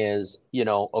blessing is, you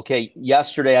know, okay,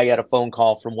 yesterday I got a phone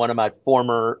call from one of my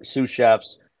former sous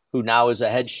chefs who now is a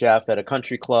head chef at a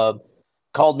country club,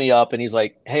 called me up and he's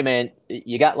like, "Hey man,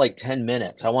 you got like 10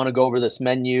 minutes. I want to go over this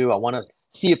menu. I want to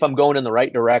see if I'm going in the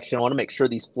right direction. I want to make sure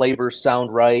these flavors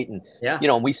sound right." And, you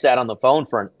know, we sat on the phone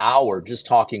for an hour just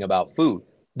talking about food.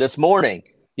 This morning,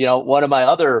 you know, one of my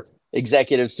other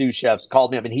executive sous chefs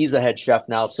called me up, and he's a head chef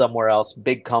now somewhere else,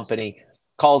 big company,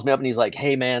 calls me up and he's like,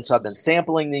 "Hey man, so I've been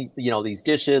sampling these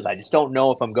dishes. I just don't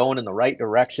know if I'm going in the right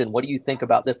direction. What do you think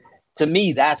about this?" To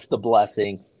me, that's the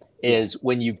blessing, is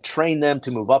when you've trained them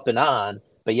to move up and on,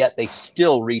 but yet they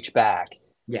still reach back.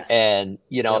 Yes. And,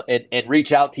 you know, and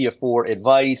reach out to you for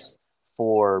advice,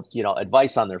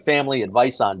 advice on their family,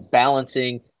 advice on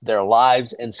balancing their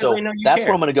lives. And so that's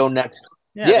where I'm going to go next.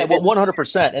 Yeah,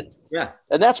 100%.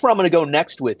 And that's where I'm going to go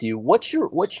next with you. What's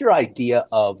your idea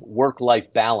of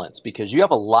work-life balance? Because you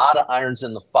have a lot of irons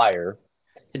in the fire.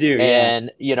 I do.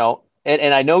 And, you know,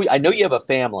 and I know you have a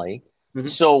family. Mm-hmm.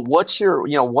 So what's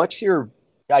your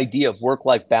idea of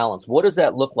work-life balance? What does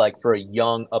that look like for a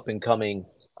young up-and-coming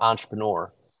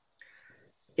entrepreneur?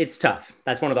 It's tough.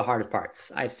 That's one of the hardest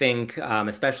parts. I think,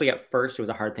 especially at first, it was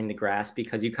a hard thing to grasp,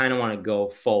 because you kind of want to go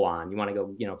full on. You want to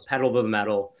go, you know, pedal to the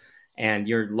metal, and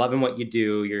you're loving what you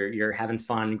do. You're having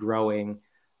fun, growing.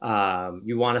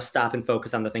 You want to stop and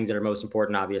focus on the things that are most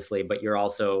important, obviously, but you're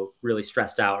also really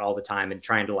stressed out all the time and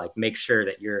trying to like make sure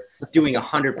that you're doing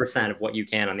 100% of what you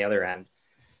can on the other end.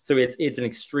 So it's an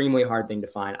extremely hard thing to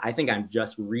find. I think I'm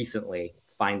just recently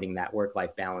finding that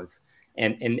work-life balance,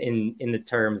 and in the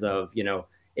terms of, you know,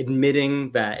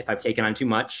 admitting that if I've taken on too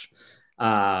much,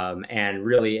 and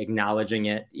really acknowledging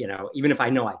it, you know, even if I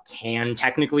know I can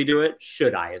technically do it,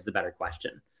 should I is the better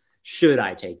question. Should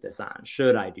I take this on?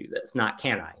 Should I do this? Not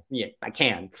can I? Yeah, I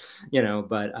can, you know,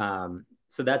 but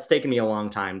so that's taken me a long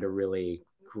time to really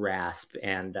grasp.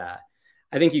 And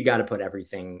I think you got to put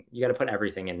everything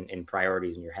in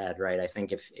priorities in your head, right? I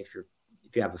think if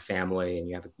you have a family and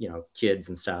you have, you know, kids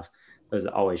and stuff, those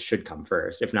always should come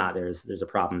first. If not, there's a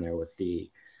problem there with the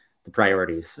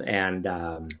priorities. And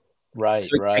right.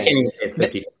 I can't even say it's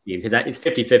 50-50, because it's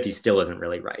 50-50 still isn't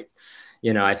really right.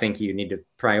 You know, I think you need to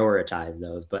prioritize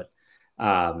those. But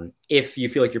if you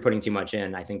feel like you're putting too much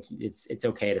in, I think it's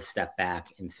okay to step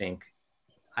back and think,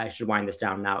 I should wind this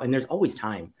down now. And there's always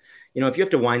time. You know, if you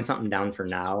have to wind something down for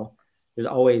now, there's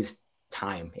always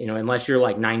time, you know, unless you're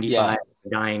like 95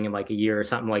 dying in like a year or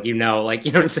something, like, you know what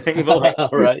I'm saying? But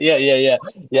like, right. Yeah.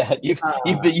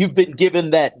 You've been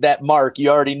given that mark. You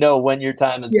already know when your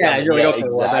time is coming. You're like, okay,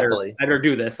 exactly. Well, I better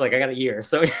do this. Like, I got a year.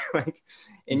 So like,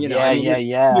 and you know,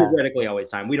 theoretically always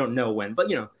time. We don't know when, but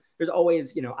you know, there's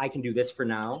always, you know, I can do this for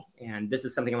now, and this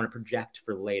is something I want to project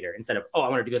for later, instead of, I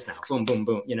want to do this now. Boom, boom,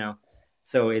 boom, you know.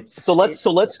 So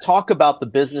let's talk about the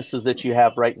businesses that you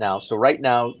have right now. So right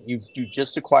now you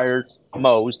just acquired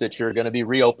Moe's that you're going to be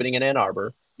reopening in Ann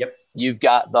Arbor. Yep. You've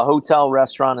got the hotel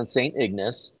restaurant in St.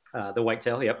 Ignace. The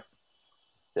Whitetail. Yep.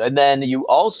 And then you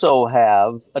also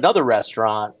have another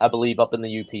restaurant, I believe, up in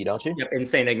the UP, don't you? Yep, in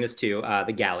St. Ignace too,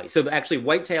 the Galley. So actually,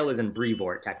 Whitetail is in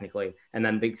Brevoort technically, and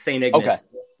then the St. Ignace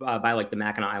by like the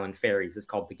Mackinac Island ferries is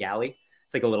called the Galley.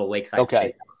 It's like a little lakeside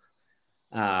steakhouse.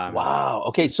 Wow.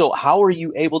 Okay. So how are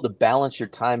you able to balance your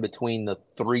time between the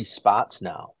three spots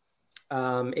now?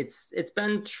 It's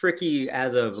been tricky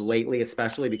as of lately,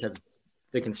 especially because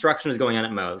the construction is going on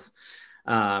at Moe's.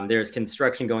 There's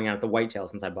construction going on at the Whitetail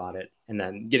since I bought it, and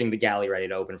then getting the galley ready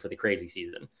to open for the crazy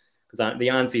season, because the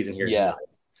on season here is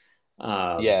nuts.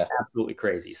 Absolutely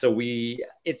crazy. So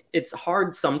it's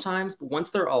hard sometimes, but once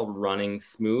they're all running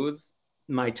smooth,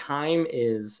 my time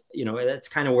is, that's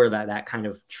kind of where that kind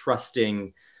of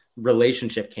trusting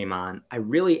relationship came on. I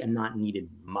really am not needed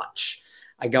much.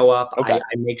 I go up, I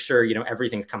make sure,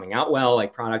 everything's coming out well,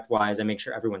 like product wise. I make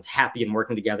sure everyone's happy and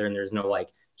working together and there's no like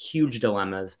huge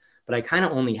dilemmas, but I kind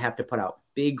of only have to put out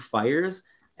big fires.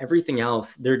 Everything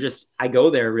else, I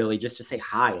go there really just to say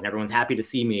hi, and everyone's happy to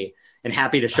see me and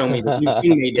happy to show me this new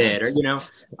thing they did, or,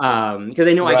 because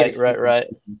they know I get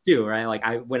excited too, right? Like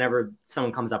whenever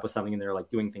someone comes up with something and they're like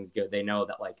doing things good, they know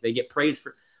that like they get praised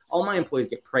for, all my employees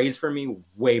get praised for me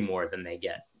way more than they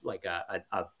get like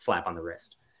a slap on the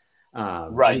wrist.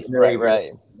 Right.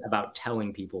 About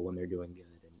telling people when they're doing good,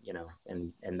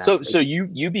 and that's so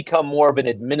you become more of an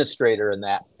administrator in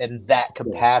that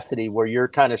capacity, where you're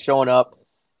kind of showing up,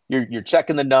 you're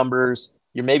checking the numbers,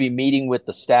 you're maybe meeting with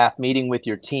the staff, meeting with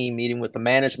your team, meeting with the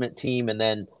management team, and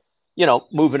then,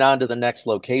 moving on to the next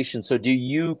location. So do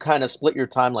you kind of split your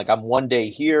time? Like I'm one day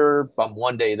here, I'm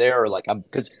one day there, or like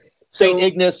because St.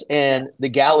 Ignace and the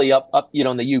galley up,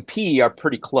 in the UP are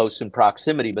pretty close in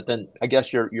proximity, but then I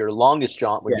guess your longest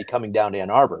jaunt would be coming down to Ann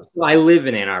Arbor. Well, I live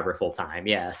in Ann Arbor full time.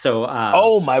 Yeah. So,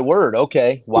 oh my word.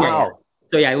 Okay. Wow. Yeah.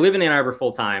 So I live in Ann Arbor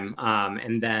full time.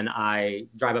 And then I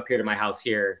drive up here to my house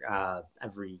here,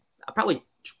 probably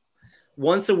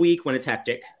once a week when it's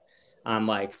hectic,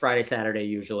 like Friday, Saturday,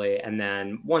 usually. And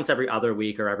then once every other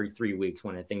week or every 3 weeks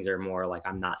when things are more like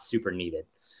I'm not super needed.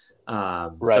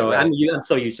 I'm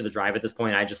so used to the drive at this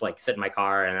point. I just like sit in my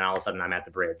car and then all of a sudden I'm at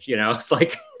the bridge, it's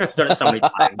like I've done it so many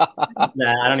times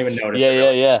that I don't even notice.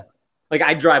 Yeah. Like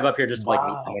I drive up here just to like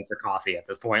meet someone for coffee at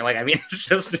this point. Like, I mean, it's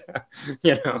just,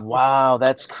 Wow,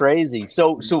 that's crazy.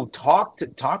 So talk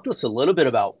to us a little bit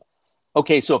about,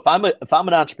 okay, so if I'm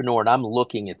an entrepreneur and I'm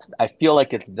looking, I feel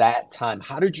like it's that time.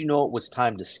 How did you know it was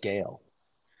time to scale?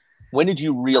 When did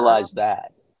you realize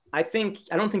that? I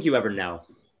don't think you ever know.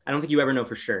 I don't think you ever know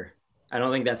for sure. I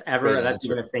don't think that's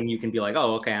even a thing you can be like,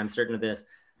 oh, okay, I'm certain of this.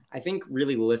 I think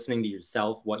really listening to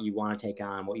yourself, what you want to take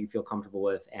on, what you feel comfortable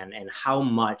with, and how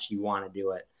much you want to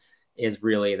do it is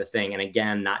really the thing. And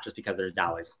again, not just because there's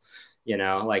dollars,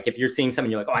 like if you're seeing something,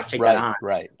 you're like, oh, I should take that on.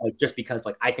 Right. Like just because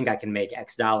like, I think I can make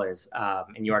X dollars,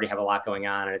 and you already have a lot going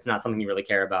on and it's not something you really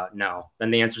care about. No,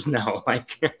 then the answer is no.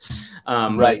 Like,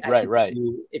 right.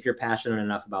 If you're passionate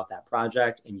enough about that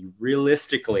project and you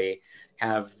realistically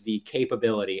have the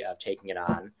capability of taking it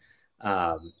on,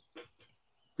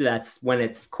 that's when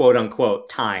it's quote unquote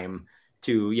time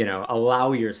to,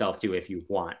 allow yourself to, if you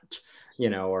want,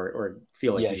 or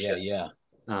feel like you should. Yeah.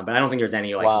 But I don't think there's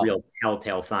any like real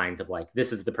telltale signs of like,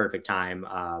 this is the perfect time.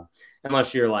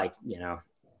 Unless you're like,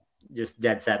 just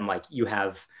dead set and like you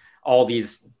have all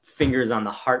these fingers on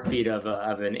the heartbeat of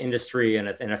an industry and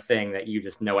a thing that you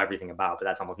just know everything about, but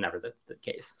that's almost never the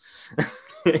case.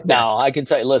 No, I can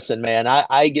tell you, listen, man,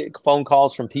 I get phone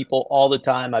calls from people all the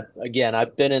time.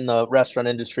 I've been in the restaurant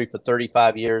industry for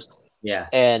 35 years. Yeah.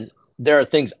 And there are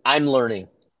things I'm learning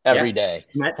every day.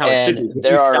 And that's how it should be. If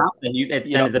you stop,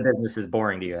 then the business is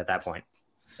boring to you at that point.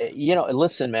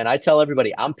 Listen, man, I tell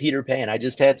everybody I'm Peter Pan. I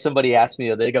just had somebody ask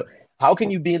me, they go, how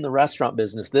can you be in the restaurant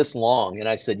business this long? And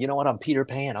I said, you know what? I'm Peter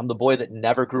Pan. I'm the boy that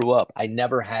never grew up. I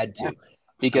never had to,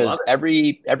 because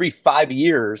every 5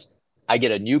 years I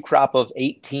get a new crop of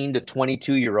 18 to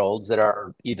 22-year-olds that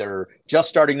are either just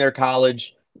starting their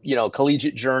college,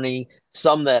 collegiate journey,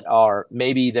 some that are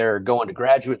maybe they're going to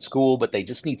graduate school, but they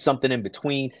just need something in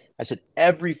between. I said,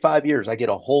 every 5 years I get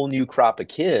a whole new crop of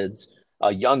kids,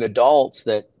 young adults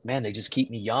that, man, they just keep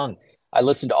me young. I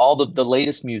listen to all the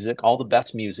latest music, all the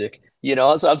best music,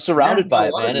 so I'm surrounded by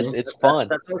it, man. It's fun.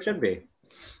 That's how it should be.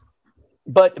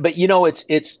 But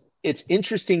it's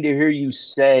interesting to hear you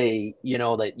say,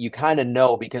 that you kind of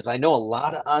know, because I know a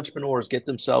lot of entrepreneurs get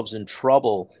themselves in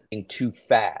trouble being too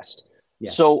fast. Yeah.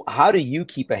 So how do you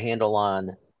keep a handle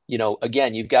on,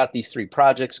 again, you've got these 3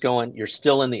 projects going, you're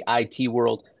still in the IT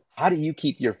world. How do you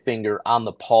keep your finger on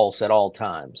the pulse at all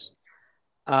times?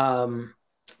 And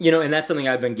that's something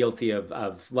I've been guilty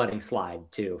of letting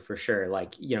slide too, for sure.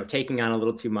 Like, taking on a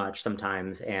little too much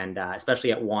sometimes, and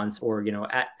especially at once, or,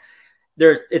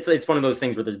 it's one of those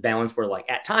things where there's balance where like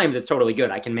at times it's totally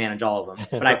good. I can manage all of them,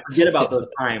 but I forget about those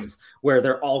times where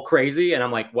they're all crazy. And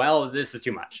I'm like, well, this is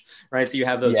too much. Right. So you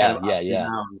have those kind of ups and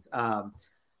downs.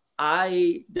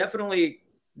 I definitely,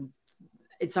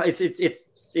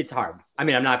 it's hard. I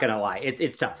mean, I'm not going to lie.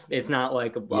 It's tough. It's not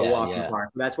like a walk in the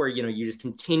park. That's where, you just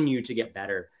continue to get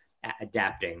better at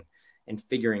adapting and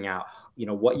figuring out,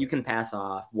 what you can pass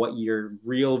off, what your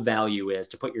real value is,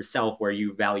 to put yourself where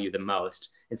you value the most,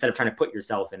 instead of trying to put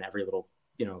yourself in every little,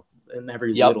 in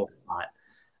every little spot.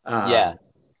 I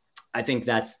think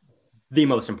that's the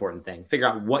most important thing. Figure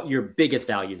out what your biggest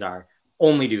values are,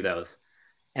 only do those,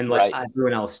 and let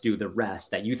everyone else do the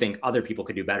rest that you think other people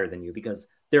could do better than you, because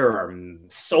there are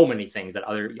so many things that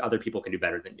other people can do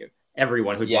better than you.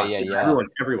 Everyone who's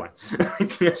everyone.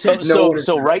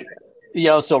 So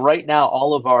right now,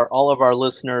 all of our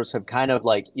listeners have kind of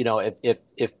like,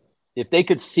 if they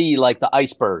could see like the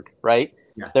iceberg, right?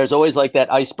 Yeah. There's always like that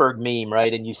iceberg meme,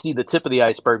 right? And you see the tip of the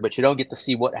iceberg, but you don't get to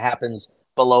see what happens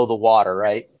below the water,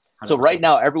 right? 100%. So right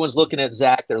now, everyone's looking at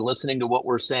Zach. They're listening to what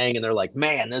we're saying, and they're like,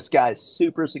 man, this guy's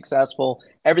super successful.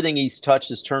 Everything he's touched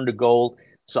has turned to gold.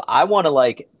 So I want to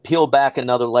like peel back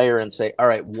another layer and say, all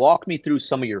right, walk me through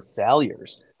some of your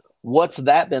failures. What's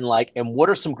that been like? And what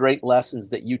are some great lessons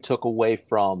that you took away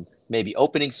from maybe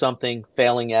opening something,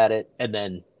 failing at it, and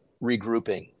then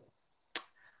regrouping?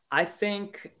 I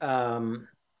think,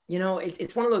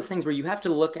 it's one of those things where you have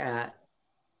to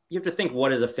think,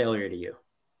 what is a failure to you,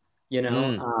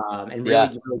 and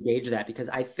really gauge that, because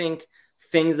I think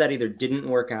things that either didn't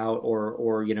work out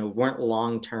or weren't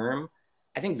long-term,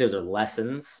 I think those are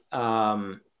lessons,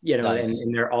 nice.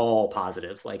 and they're all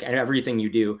positives. Like, and everything you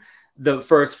do, the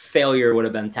first failure would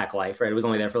have been Tech Life, right? It was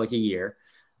only there for like a year.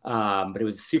 But it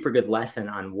was a super good lesson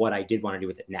on what I did want to do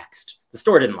with it next. The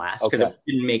store didn't last because it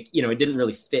didn't make, it didn't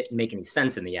really fit and make any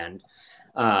sense in the end.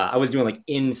 I was doing like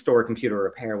in-store computer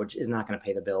repair, which is not going to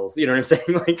pay the bills. You know what I'm saying?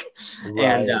 Like,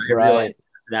 I realized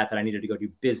that I needed to go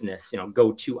do business,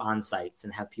 go to on-sites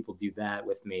and have people do that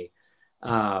with me.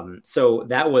 So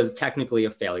that was technically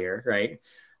a failure, right?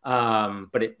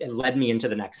 But it led me into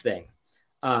the next thing.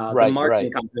 The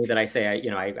marketing company that I say,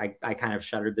 I kind of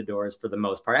shuttered the doors for the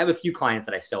most part. I have a few clients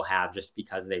that I still have just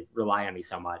because they rely on me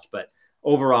so much, but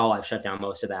overall I've shut down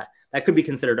most of that. That could be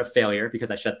considered a failure because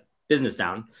I shut business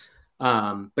down.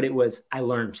 But I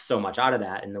learned so much out of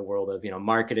that in the world of,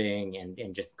 marketing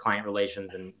and just client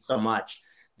relations, and so much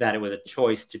that it was a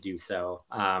choice to do so.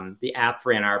 The app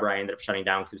for Ann Arbor, I ended up shutting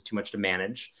down because it was too much to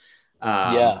manage.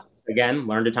 Again,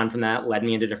 learned a ton from that, led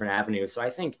me into different avenues. So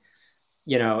I think,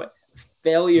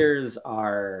 failures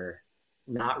are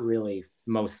not really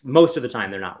most of the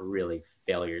time, they're not really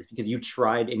failures, because you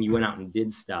tried and you went out and did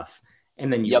stuff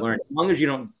and then you learned. As long as you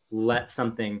don't let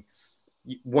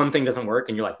one thing doesn't work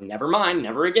and you're like, never mind,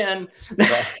 never again.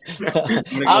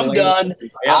 I'm done.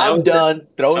 I'm done.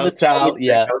 Throw in the towel.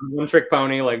 That was a one trick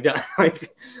pony.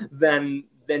 Then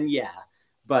yeah.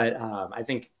 But I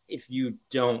think if you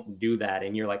don't do that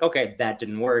and you're like, okay, that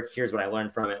didn't work, here's what I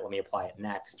learned from it, let me apply it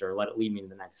next, or let it lead me to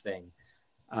the next thing.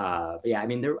 But yeah, I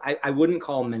mean, I wouldn't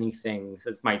call many things,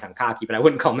 this might sound cocky, but I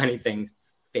wouldn't call many things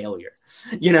failure,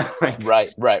 Right.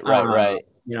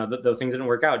 The things that didn't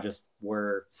work out just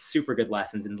were super good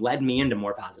lessons and led me into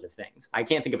more positive things. I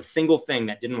can't think of a single thing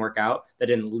that didn't work out that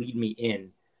didn't lead me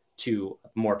in to a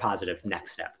more positive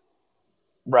next step.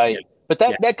 Right. Yeah. But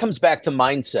that comes back to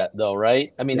mindset though,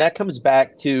 right? I mean, that comes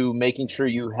back to making sure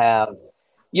you have,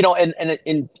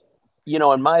 in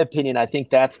my opinion, I think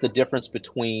that's the difference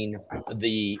between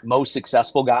the most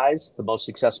successful guys, the most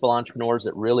successful entrepreneurs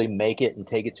that really make it and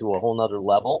take it to a whole nother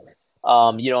level.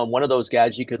 And one of those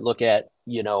guys you could look at,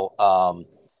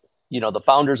 the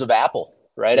founders of Apple,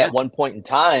 right? Yeah. At one point in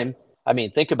time, I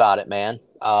mean, think about it, man.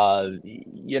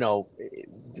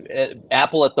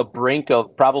 Apple at the brink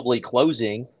of probably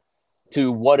closing to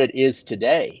what it is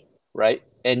today, right?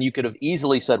 And you could have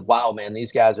easily said, wow, man,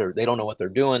 these guys they don't know what they're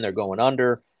doing. They're going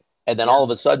under. And then all of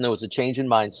a sudden there was a change in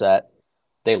mindset.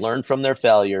 They learned from their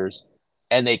failures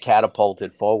and they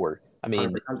catapulted forward. I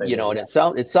mean, and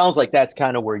it sounds like that's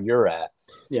kind of where you're at.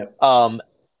 Yeah.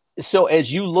 So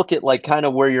as you look at like kind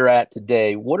of where you're at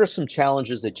today, what are some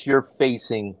challenges that you're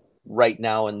facing right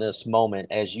now in this moment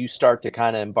as you start to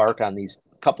kind of embark on these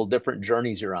couple different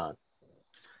journeys you're on?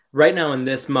 Right now in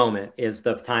this moment is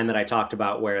the time that I talked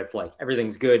about where it's like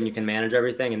everything's good and you can manage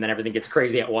everything, and then everything gets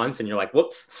crazy at once and you're like,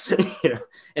 whoops.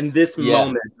 In this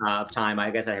moment of time,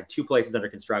 I guess I have 2 places under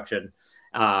construction,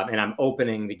 and I'm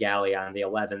opening the galley on the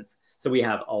 11th. So we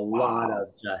have a lot of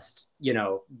just,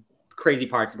 crazy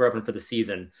parts. We're open for the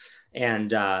season,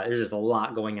 and there's just a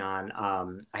lot going on.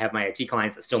 I have my IT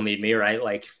clients that still need me, right?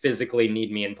 Like physically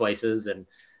need me in places and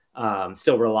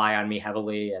still rely on me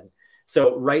heavily. And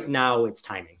so right now it's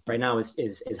timing. Right now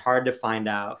is hard to find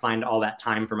all that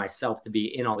time for myself to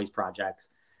be in all these projects.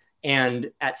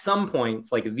 And at some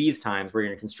points, like these times where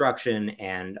you're in construction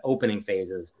and opening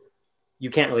phases, you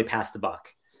can't really pass the buck.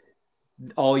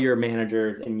 all your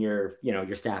managers and your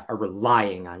staff are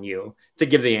relying on you to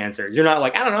give the answers. You're not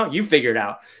like, I don't know, you figure it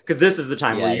out, because this is the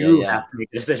time where you have to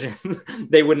make decisions.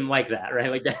 They wouldn't like that, right?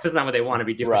 Like that's not what they want to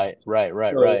be doing. Right.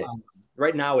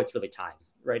 Right now it's really time.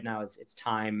 Right now it's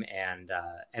time and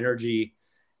energy,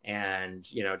 and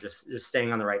just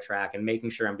staying on the right track and making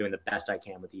sure I'm doing the best I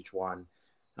can with each one.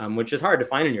 Which is hard to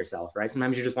find in yourself, right?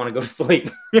 Sometimes you just want to go to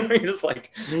sleep. You just want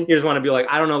to be like,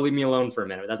 I don't know, leave me alone for a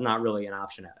minute. That's not really an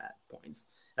option at points.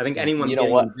 I think anyone getting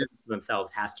in business for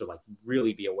themselves has to like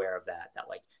really be aware of that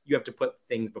like you have to put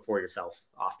things before yourself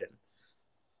often.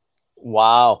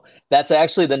 Wow. That's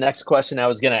actually the next question I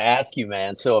was going to ask you,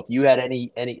 man. So if you had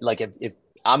any, like if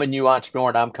I'm a new entrepreneur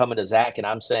and I'm coming to Zach and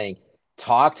I'm saying,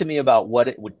 talk to me about what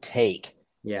it would take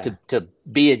to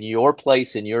be in your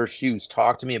place, in your shoes.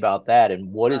 Talk to me about that.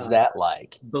 And what is that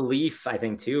like? Belief, I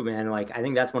think too, man. Like, I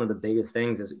think that's one of the biggest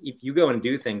things is if you go and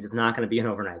do things, it's not going to be an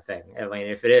overnight thing. I mean,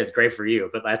 if it is, great for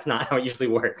you, but that's not how it usually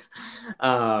works.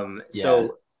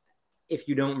 So if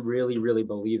you don't really, really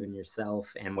believe in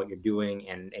yourself and what you're doing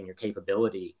and your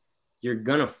capability, you're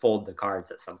going to fold the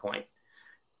cards at some point.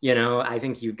 I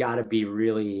think you've got to be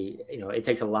really, it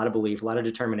takes a lot of belief, a lot of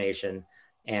determination,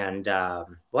 and a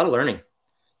lot of learning.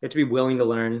 You have to be willing to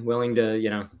learn, willing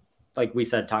to, like we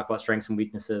said, talk about strengths and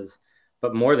weaknesses,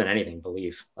 but more than anything,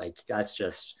 belief. Like that's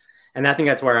just, and I think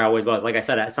that's where I always was. Like I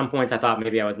said, at some points I thought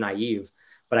maybe I was naive,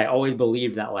 but I always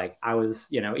believed that like I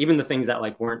was, even the things that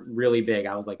like weren't really big,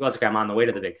 I was like, well, it's okay, I'm on the way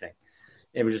to the big thing.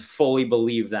 It was just fully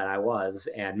believed that I was.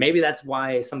 And maybe that's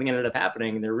why something ended up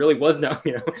happening. And there really was no,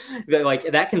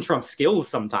 like that can trump skills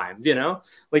sometimes,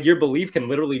 like your belief can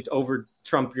literally over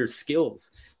trump your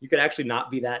skills. You could actually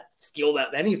not be that skilled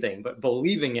at anything, but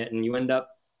believing it. And you end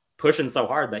up pushing so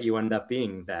hard that you end up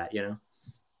being that, You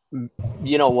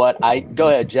know what? Go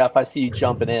ahead, Jeff. I see you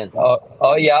jumping in.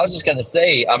 Oh yeah. I was just going to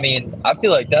say, I mean, I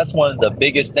feel like that's one of the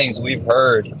biggest things we've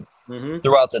heard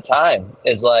throughout the time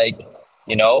is like,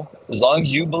 as long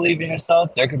as you believe in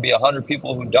yourself, there could be 100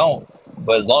 people who don't.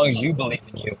 But as long as you believe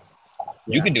in you,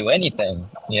 you can do anything,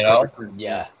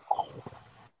 Yeah.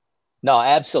 No,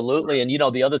 absolutely. And,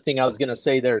 the other thing I was going to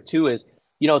say there too is,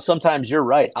 sometimes you're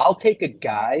right. I'll take a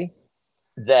guy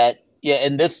that,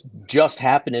 and this just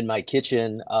happened in my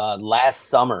kitchen last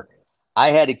summer.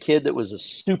 I had a kid that was a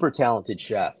super talented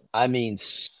chef. I mean,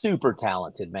 super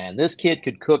talented, man. This kid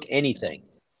could cook anything.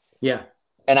 Yeah.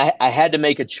 And I had to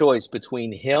make a choice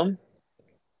between him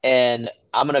and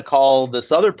I'm going to call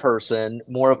this other person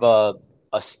more of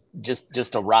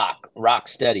just a rock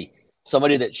steady,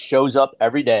 somebody that shows up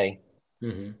every day,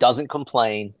 doesn't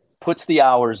complain, puts the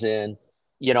hours in,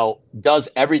 does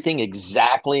everything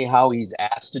exactly how he's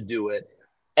asked to do it,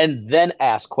 and then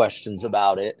ask questions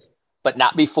about it, but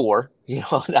not before,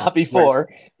 not before.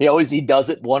 Right. He does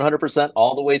it 100%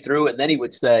 all the way through. And then he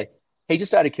would say, hey,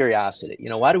 just out of curiosity,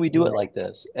 why do we do it like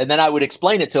this? And then I would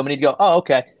explain it to him and he'd go, oh,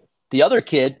 okay. The other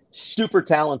kid, super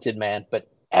talented, man, but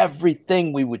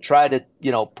everything we would try to,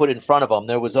 put in front of him,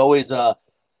 there was always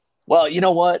well, you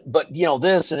know what, but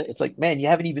this, and it's like, man, you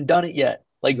haven't even done it yet.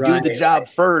 Like do the job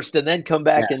first and then come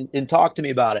back and talk to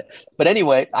me about it. But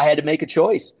anyway, I had to make a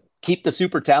choice, keep the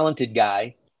super talented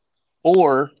guy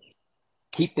or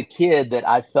keep the kid that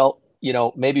I felt,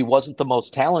 maybe wasn't the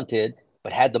most talented,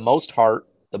 but had the most heart,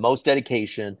 the most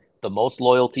dedication, the most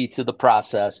loyalty to the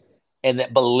process, and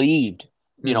that believed,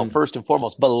 first and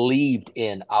foremost, believed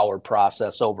in our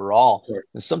process overall. Sure.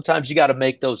 And sometimes you got to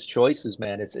make those choices,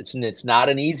 man. It's not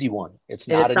an easy one. It's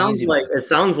not an easy one. It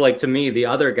sounds like to me, the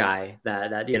other guy that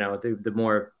the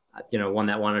more, one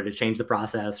that wanted to change the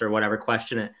process or whatever,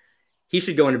 question it, he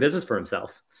should go into business for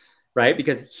himself, right?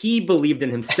 Because he believed in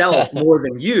himself more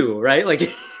than you, right? Like,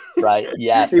 right.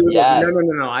 Yes. Like,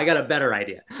 no. I got a better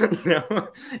idea. And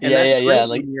yeah.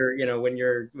 Like when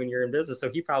you're in business. So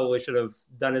he probably should have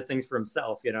done his things for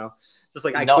himself, just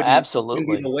like I couldn't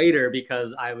be the waiter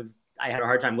because I had a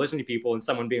hard time listening to people and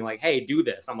someone being like, hey, do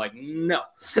this. I'm like, no.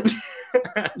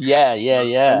 Yeah.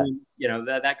 I mean,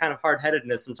 that kind of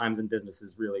hard-headedness sometimes in business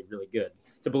is really, really good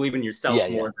to believe in yourself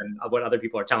more than what other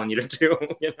people are telling you to do,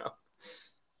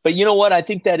 But you know what? I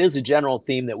think that is a general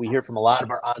theme that we hear from a lot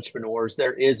of our entrepreneurs.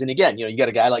 There is, and again, you got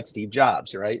a guy like Steve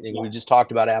Jobs, right? And we just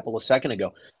talked about Apple a second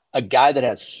ago. A guy that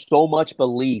has so much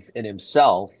belief in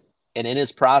himself and in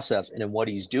his process and in what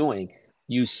he's doing.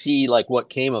 You see like what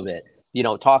came of it.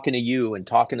 Talking to you and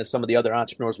talking to some of the other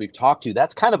entrepreneurs we've talked to,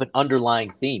 that's kind of an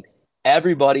underlying theme.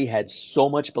 Everybody had so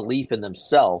much belief in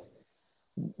themselves,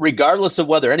 regardless of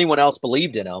whether anyone else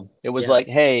believed in them. It was like,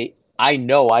 hey, I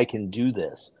know I can do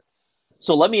this.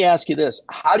 So let me ask you this.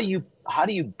 How do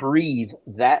you breathe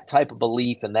that type of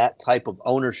belief and that type of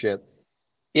ownership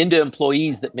into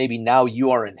employees that maybe now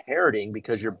you are inheriting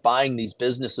because you're buying these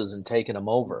businesses and taking them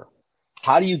over?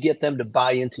 How do you get them to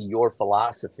buy into your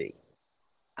philosophy?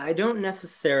 I don't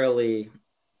necessarily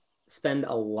spend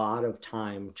a lot of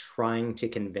time trying to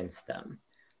convince them.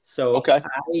 So Okay.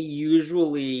 I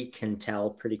usually can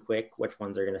tell pretty quick which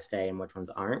ones are going to stay and which ones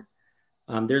aren't.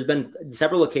 There's been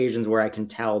several occasions where I can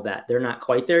tell that they're not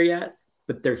quite there yet,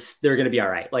 but they're going to be all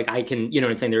right. Like I can, you know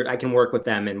what I'm saying? I can work with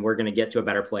them and we're going to get to a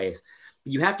better place.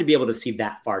 But you have to be able to see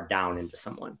that far down into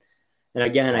someone. And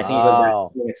again, I think it goes back to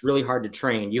saying it's really hard to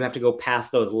train. You have to go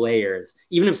past those layers.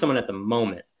 Even if someone at the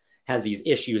moment has these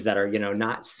issues that are, you know,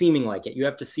 not seeming like it, you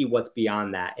have to see what's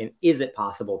beyond that. And is it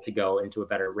possible to go into a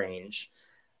better range?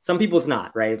 Some people it's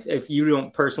not, right? If you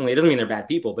don't personally, it doesn't mean they're bad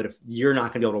people, but if you're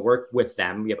not going to be able to work with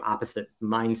them, we have opposite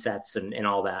mindsets and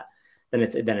all that, then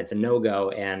it's a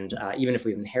no-go. And even if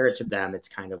we've inherited them, it's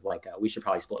kind of like we should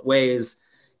probably split ways.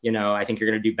 You know, I think you're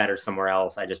going to do better somewhere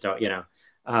else. I just don't, you know.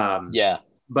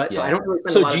 But so I don't really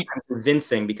spend a lot of time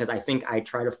convincing, because I think I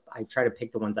try to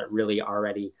pick the ones that really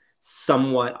already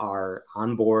somewhat are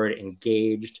on board,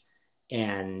 engaged,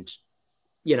 and,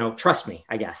 you know, trust me,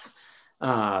 I guess.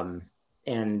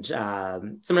 And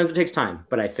sometimes it takes time,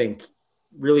 but I think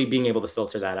really being able to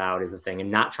filter that out is the thing, and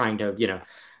not trying to, you know,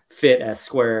 fit a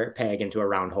square peg into a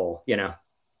round hole, you know?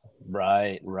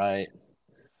 Right.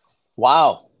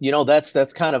 Wow. You know,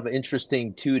 that's kind of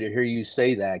interesting too, to hear you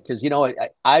say that. Cause you know,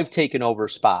 I've taken over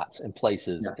spots and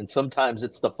places, and sometimes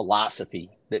it's the philosophy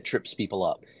that trips people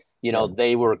up. You know,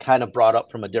 they were kind of brought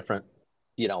up from a different,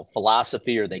 you know,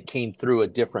 philosophy, or they came through a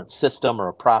different system or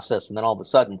a process. And then all of a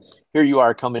sudden here you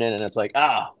are coming in and it's like,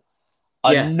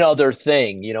 another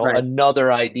thing, you know,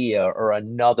 another idea or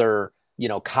another, you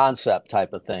know, concept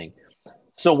type of thing.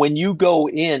 So when you go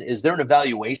in, is there an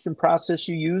evaluation process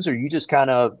you use, or you just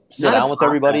kind of sit down with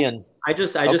everybody? And I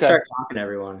just start talking to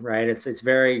everyone, right? It's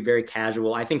very, very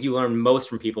casual. I think you learn most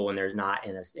from people when they're not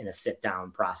in a sit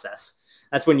down process.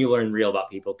 That's when you learn real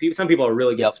about people. Some people are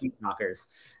really good sweet talkers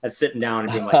at sitting down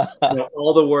and being like, you know,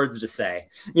 all the words to say,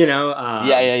 you know?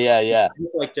 Yeah. I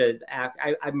just like to act.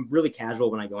 I'm really casual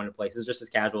when I go into places, just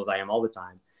as casual as I am all the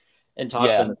time, and talk to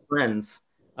them as friends.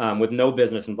 With no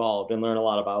business involved, and learn a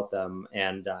lot about them.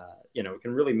 And, you know, we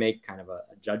can really make kind of a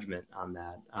judgment on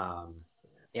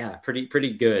that.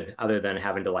 Pretty good, other than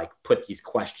having to like put these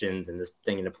questions and this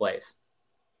thing into place.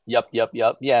 Yep.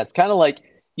 Yeah. It's kind of like,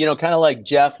 you know, kind of like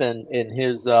Jeff and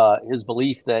his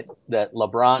belief that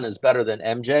LeBron is better than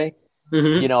MJ.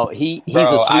 Mm-hmm. You know, he's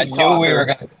a sweet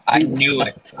talker. I knew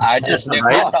it. I just knew.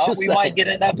 I thought we might get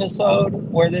an episode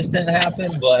where this didn't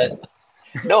happen, but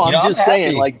no, I'm just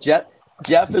saying, like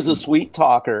Jeff is a sweet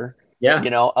talker, you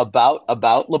know, about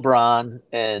LeBron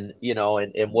and, you know,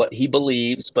 and what he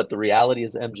believes, but the reality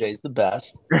is MJ's the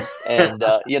best. And,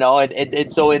 you know,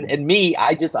 and so in me,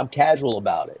 I'm casual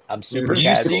about it. I'm super casual. Do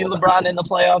you see LeBron in the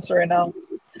playoffs right now?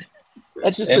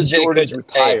 That's just because Jordan's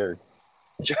retired.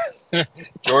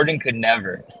 Jordan could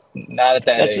never. Not at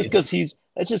that age.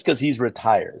 That's just because he's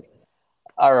retired.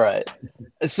 All right.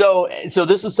 So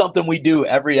this is something we do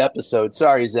every episode.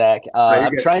 Sorry, Zach.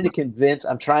 I'm trying to convince,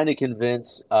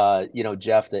 you know,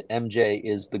 Jeff, that MJ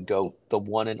is the GOAT, the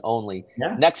one and only,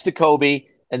 next to Kobe.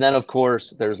 And then, of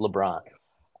course, there's LeBron.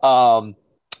 All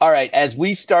right. As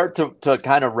we start to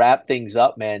kind of wrap things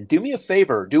up, man, do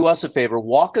us a favor.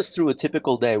 Walk us through a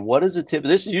typical day. What is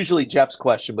this is usually Jeff's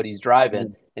question, but he's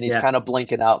driving and he's kind of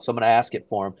blinking out. So I'm going to ask it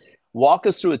for him. Walk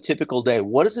us through a typical day.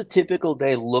 What does a typical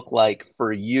day look like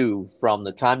for you from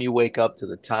the time you wake up to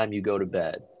the time you go to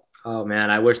bed? Oh man,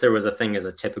 I wish there was a thing as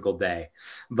a typical day,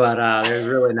 but there's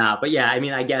really not. But yeah, I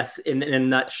mean, I guess in a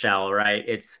nutshell, right?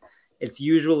 It's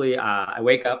usually I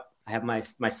wake up, I have my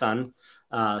son,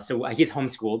 so he's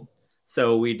homeschooled,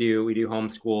 so we do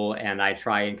homeschool, and I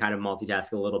try and kind of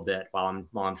multitask a little bit while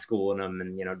I'm schooling him,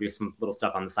 and, you know, do some little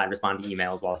stuff on the side, respond to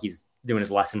emails while he's doing his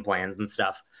lesson plans and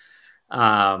stuff.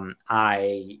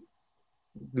 I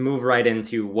move right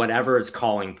into whatever is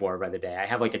calling for by the day. I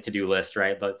have like a to-do list,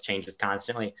 right? That changes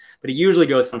constantly, but it usually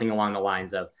goes something along the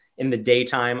lines of, in the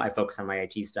daytime, I focus on my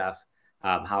IT stuff,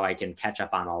 how I can catch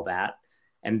up on all that.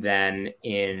 And then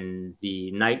in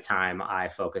the nighttime, I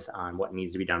focus on what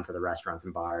needs to be done for the restaurants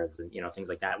and bars and, you know, things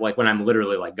like that. Like when I'm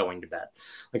literally like going to bed,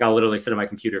 like I'll literally sit on my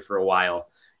computer for a while.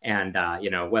 And,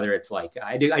 you know, whether it's like,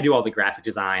 I do all the graphic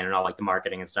design and all like the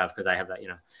marketing and stuff, because I have that, you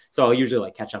know, so I'll usually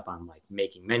like catch up on like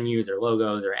making menus or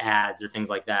logos or ads or things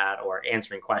like that, or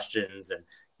answering questions and,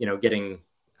 you know, getting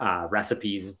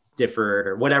recipes differed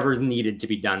or whatever's needed to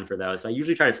be done for those. So I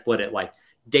usually try to split it like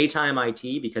daytime IT,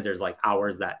 because there's like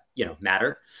hours that, you know,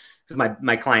 matter. because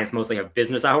my clients mostly have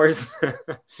business hours.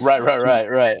 Right.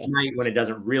 At night, when it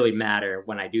doesn't really matter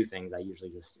when I do things, I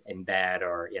usually just in bed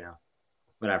or,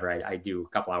 whatever. I do a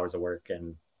couple hours of work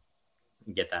and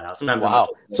get that out. Sometimes I'm up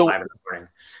till 5 in the morning.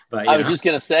 But I was just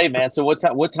gonna say, man. So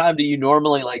what time do you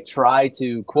normally like try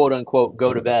to quote unquote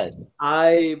go to bed?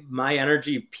 My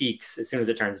energy peaks as soon as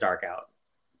it turns dark out.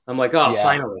 I'm like,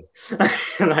 finally,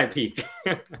 and I peak.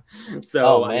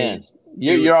 So, man,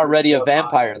 you're already a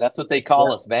vampire. That's what they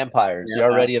call us, vampires. Yeah,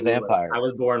 you're already a vampire. I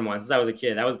was born once since I was a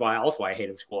kid. That was why I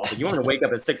hated school. But you want to wake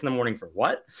up at 6 in the morning for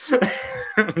what?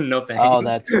 No thanks. Oh,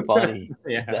 that's funny.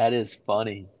 Yeah, that is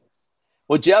funny.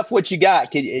 Well, Jeff, what you got?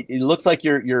 It looks like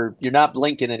you're not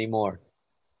blinking anymore.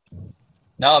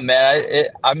 No, man.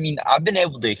 I've been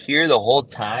able to hear the whole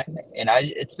time, and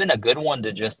it's been a good one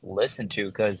to just listen to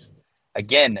because,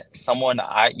 again, someone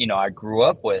I grew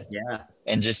up with. Yeah.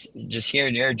 And just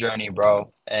hearing your journey,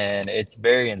 bro, and it's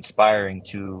very inspiring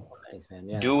to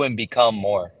do and become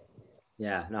more.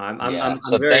 Yeah, no, I'm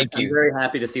very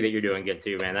happy to see that you're doing good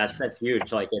too, man. That's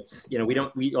huge. Like it's,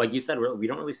 we like you said, we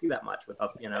don't really see that much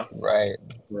without, Right,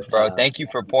 bro. Thank you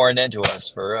for pouring into us,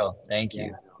 for real. Thank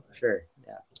you. Sure.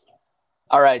 Yeah.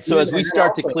 All right. So as we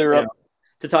start to clear up,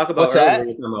 to talk about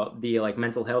the like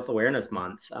mental health awareness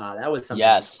month, that was something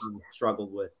I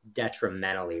struggled with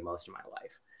detrimentally most of my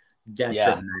life.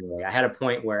 Detrimentally. I had a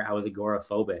point where I was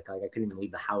agoraphobic. Like I couldn't even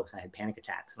leave the house. I had panic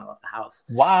attacks when I left the house.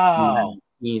 Wow.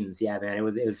 Yeah, man, it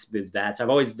was bad. So I've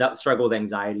always struggled with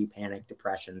anxiety, panic,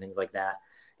 depression, things like that.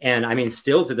 And I mean,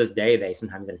 still to this day, they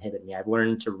sometimes inhibit me. I've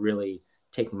learned to really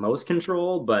take most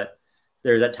control, but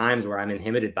there's at times where I'm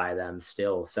inhibited by them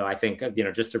still. So I think,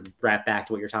 just to wrap back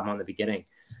to what you're talking about in the beginning,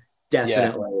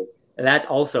 definitely. Yeah. That's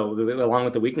also, along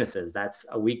with the weaknesses, that's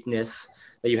a weakness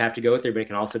that you have to go through, but it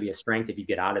can also be a strength if you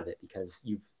get out of it because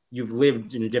you've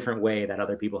lived in a different way that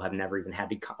other people have never even had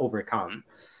to overcome.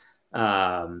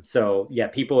 So yeah,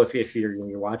 people, if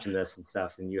you're watching this and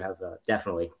stuff, and you have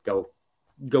definitely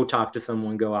go talk to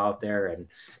someone, go out there and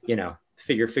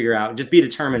figure out, just be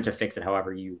determined to fix it.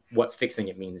 However, what fixing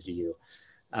it means to you,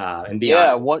 and be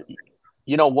honest.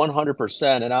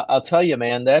 100%. And I'll tell you,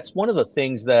 man, that's one of the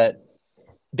things that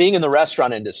being in the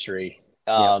restaurant industry,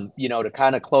 to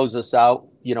kind of close us out,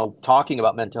 talking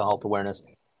about mental health awareness,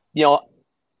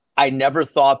 I never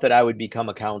thought that I would become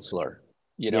a counselor,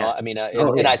 and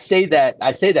I say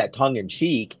that tongue in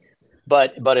cheek,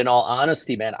 but in all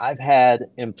honesty, man, I've had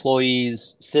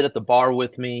employees sit at the bar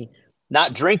with me,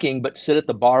 not drinking, but sit at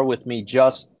the bar with me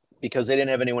just because they didn't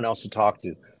have anyone else to talk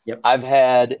to. Yep. I've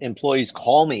had employees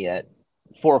call me at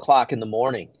 4:00 in the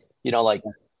morning,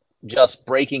 just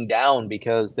breaking down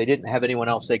because they didn't have anyone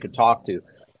else they could talk to.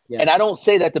 Yeah. And I don't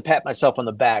say that to pat myself on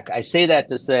the back. I say that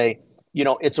to say,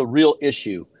 it's a real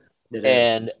issue.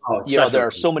 And, there are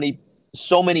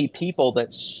so many people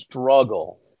that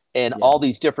struggle in all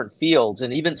these different fields,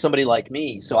 and even somebody like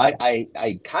me. So I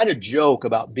kind of joke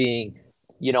about being,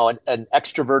 an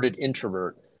extroverted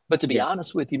introvert. But to be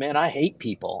honest with you, man, I hate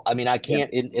people. I mean, I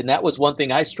can't. And that was one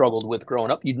thing I struggled with growing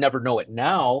up. You'd never know it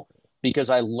now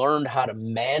because I learned how to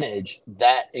manage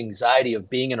that anxiety of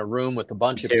being in a room with a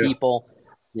bunch of people.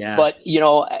 Yeah. But,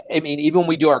 even when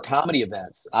we do our comedy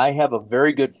events, I have a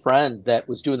very good friend that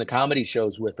was doing the comedy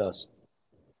shows with us.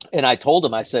 And I told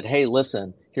him, I said, hey,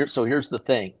 listen, here's the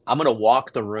thing. I'm going to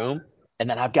walk the room and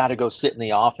then I've got to go sit in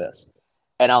the office.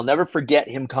 And I'll never forget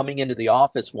him coming into the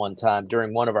office one time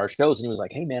during one of our shows. And he was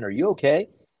like, hey, man, are you okay?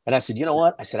 And I said, you know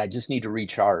what? I said, I just need to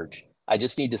recharge. I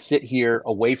just need to sit here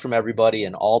away from everybody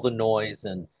and all the noise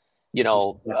and,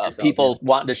 people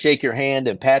wanting to shake your hand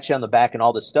and pat you on the back and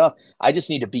all this stuff. I just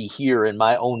need to be here in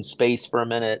my own space for a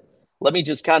minute. Let me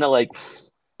just kind of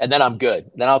and then I'm good.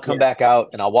 Then I'll come back out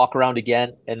and I'll walk around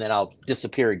again and then I'll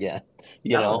disappear again.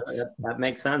 That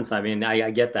makes sense. I mean, I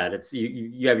get that. It's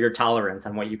you have your tolerance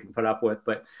on what you can put up with,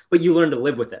 but you learn to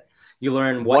live with it. You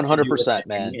learn what 100%,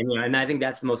 man. And I think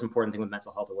that's the most important thing with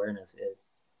mental health awareness is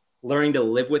learning to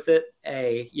live with it,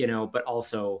 but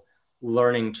also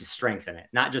learning to strengthen it,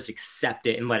 not just accept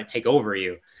it and let it take over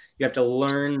you. You have to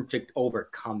learn to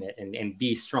overcome it and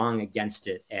be strong against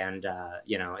it. And,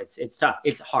 it's tough.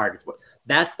 It's hard.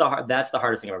 That's the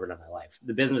hardest thing I've ever done in my life.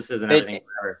 The businesses and everything.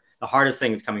 The hardest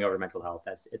thing is coming over mental health.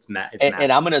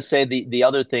 And I'm going to say the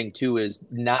other thing too, is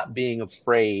not being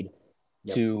afraid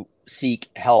to seek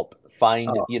help, find,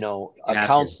 a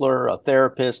counselor, a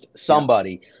therapist,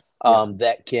 somebody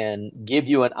that can give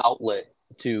you an outlet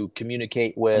to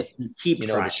communicate with,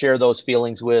 to share those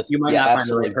feelings with. You might not find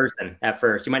the right person at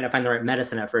first. You might not find the right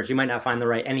medicine at first. You might not find the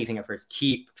right anything at first.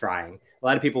 Keep trying. A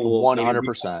lot of people will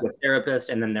 100% with a therapist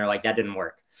and then they're like, that didn't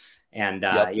work. And,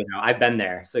 I've been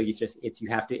there. So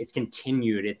it's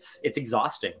continued. It's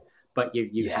exhausting, but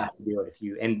you have to do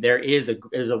it and there's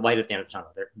a light at the end of the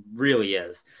tunnel. There really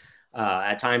is.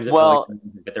 At times, but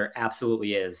there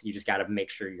absolutely is. You just got to make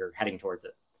sure you're heading towards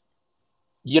it.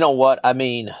 You know what? I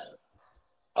mean,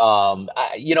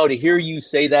 to hear you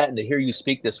say that and to hear you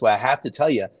speak this way, I have to tell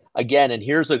you again, and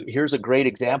here's a great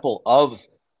example of,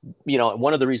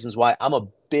 one of the reasons why I'm a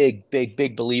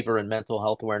big believer in mental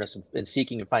health awareness and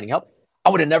seeking and finding help. I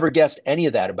would have never guessed any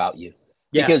of that about you.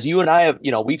 Yeah. Because you and I have,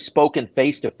 we've spoken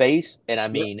face to face, and I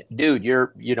mean, dude,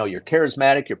 you're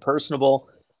charismatic, you're personable.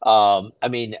 I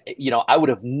would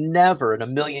have never in a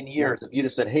million years, if you'd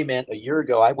have said, hey man, a year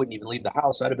ago, I wouldn't even leave the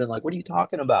house. I'd have been like, what are you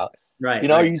talking about? Right.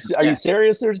 Are you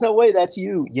serious? There's no way that's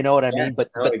you. You know what I mean? But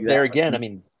exactly. There again, I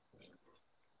mean,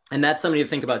 and that's something to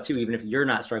think about too, even if you're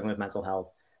not struggling with mental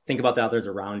health, think about the others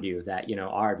around you that,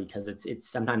 are, because it's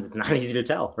sometimes it's not easy to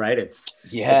tell, right? It's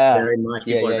very much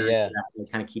people are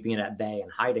kind of keeping it at bay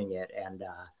and hiding it, and,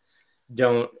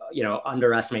 don't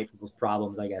underestimate people's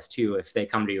problems, I guess, too, if they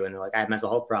come to you and they're like, I have mental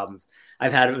health problems.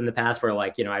 I've had it in the past where I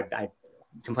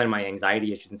complain of my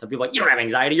anxiety issues, and some people are like, you don't have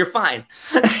anxiety, you're fine.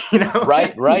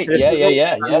 Right.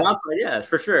 Yeah,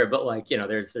 for sure. But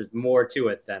there's more to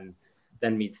it than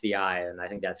meets the eye, and I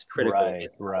think that's critical.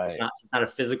 Right. It's not a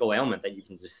physical ailment that you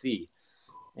can just see.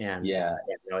 And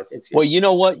it's well, you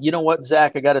know what,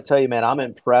 Zach, I got to tell you, man, I'm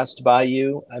impressed by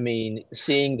you. I mean,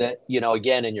 seeing that,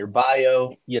 again, in your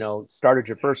bio, started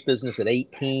your first business at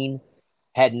 18,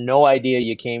 had no idea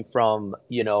you came from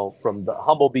the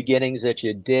humble beginnings that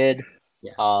you did.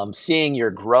 Yeah. Seeing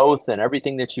your growth and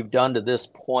everything that you've done to this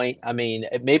point. I mean,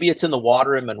 maybe it's in the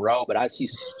water in Monroe, but I see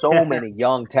so many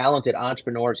young, talented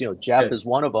entrepreneurs. Jeff is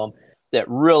one of them. That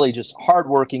really just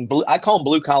hardworking, I call them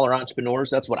blue collar entrepreneurs.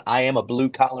 That's what I am, a blue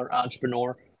collar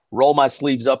entrepreneur. Roll my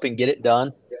sleeves up and get it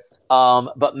done.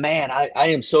 But man, I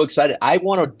am so excited. I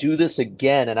want to do this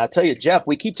again. And I tell you, Jeff,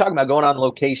 we keep talking about going on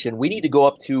location. We need to go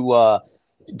up to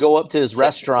his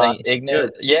restaurant.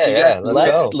 Yeah.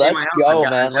 Let's go,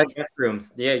 man. Let's guest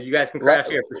rooms. Yeah, you guys can crash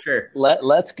here for sure.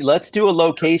 Let's do a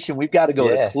location. We've got to go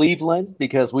to Cleveland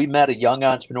because we met a young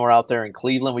entrepreneur out there in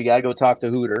Cleveland. We got to go talk to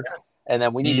Hooter. And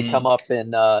then we need to come up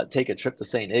and take a trip to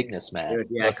St. Ignace, man. Dude,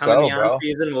 let's go, in the on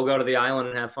season. We'll go to the island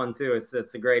and have fun too. It's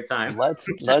a great time. Let's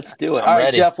do it. All right,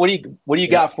 ready. Jeff, what do you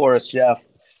got for us, Jeff?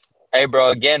 Hey, bro.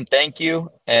 Again, thank you.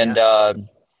 And I'm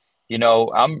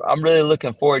really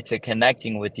looking forward to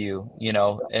connecting with you.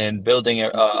 And building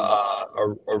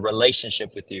a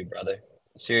relationship with you, brother.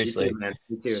 Seriously. You too, man.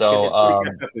 You too. So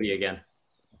catch up with you again.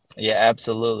 Yeah,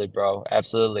 absolutely, bro.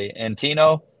 Absolutely. And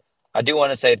Tino, I do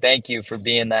want to say thank you for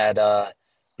being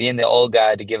being the old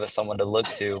guy to give us someone to look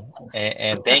to,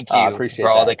 and thank you for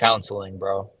all the counseling,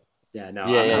 bro. Yeah, no,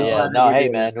 No, hey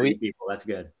man, people, that's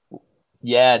good.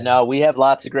 Yeah, no, we have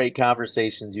lots of great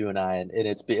conversations, you and I, and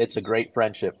it's a great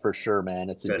friendship for sure, man.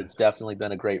 It's definitely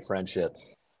been a great friendship.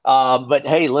 But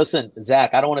hey, listen,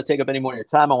 Zach, I don't want to take up any more of your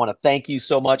time. I want to thank you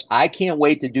so much. I can't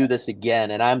wait to do this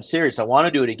again, and I'm serious. I want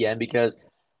to do it again because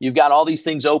you've got all these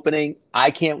things opening. I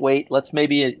can't wait. Let's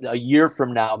maybe a year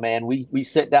from now, man, we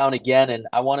sit down again, and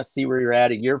I want to see where you're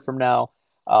at a year from now.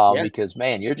 Because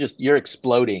man, you're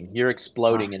exploding. You're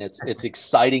exploding, and it's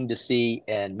exciting to see.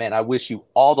 And man, I wish you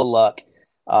all the luck.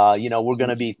 We're going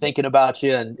to be thinking about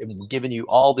you and giving you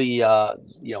all the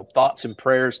thoughts and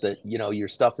prayers that your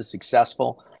stuff is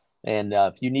successful. And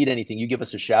if you need anything, you give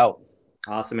us a shout.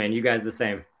 Awesome, man. You guys the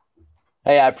same.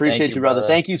 Hey, I appreciate you, brother.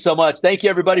 Thank you so much. Thank you,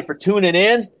 everybody, for tuning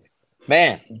in.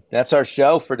 Man, that's our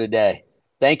show for today.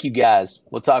 Thank you, guys.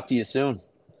 We'll talk to you soon.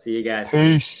 See you guys.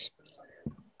 Peace.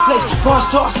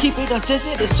 Boss talks, keep it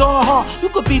uncensored, it's all hard. You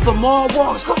could be from all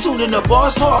walks, come tune in the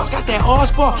boss talks. Got that all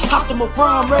sport, optimal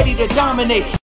prime, ready to dominate.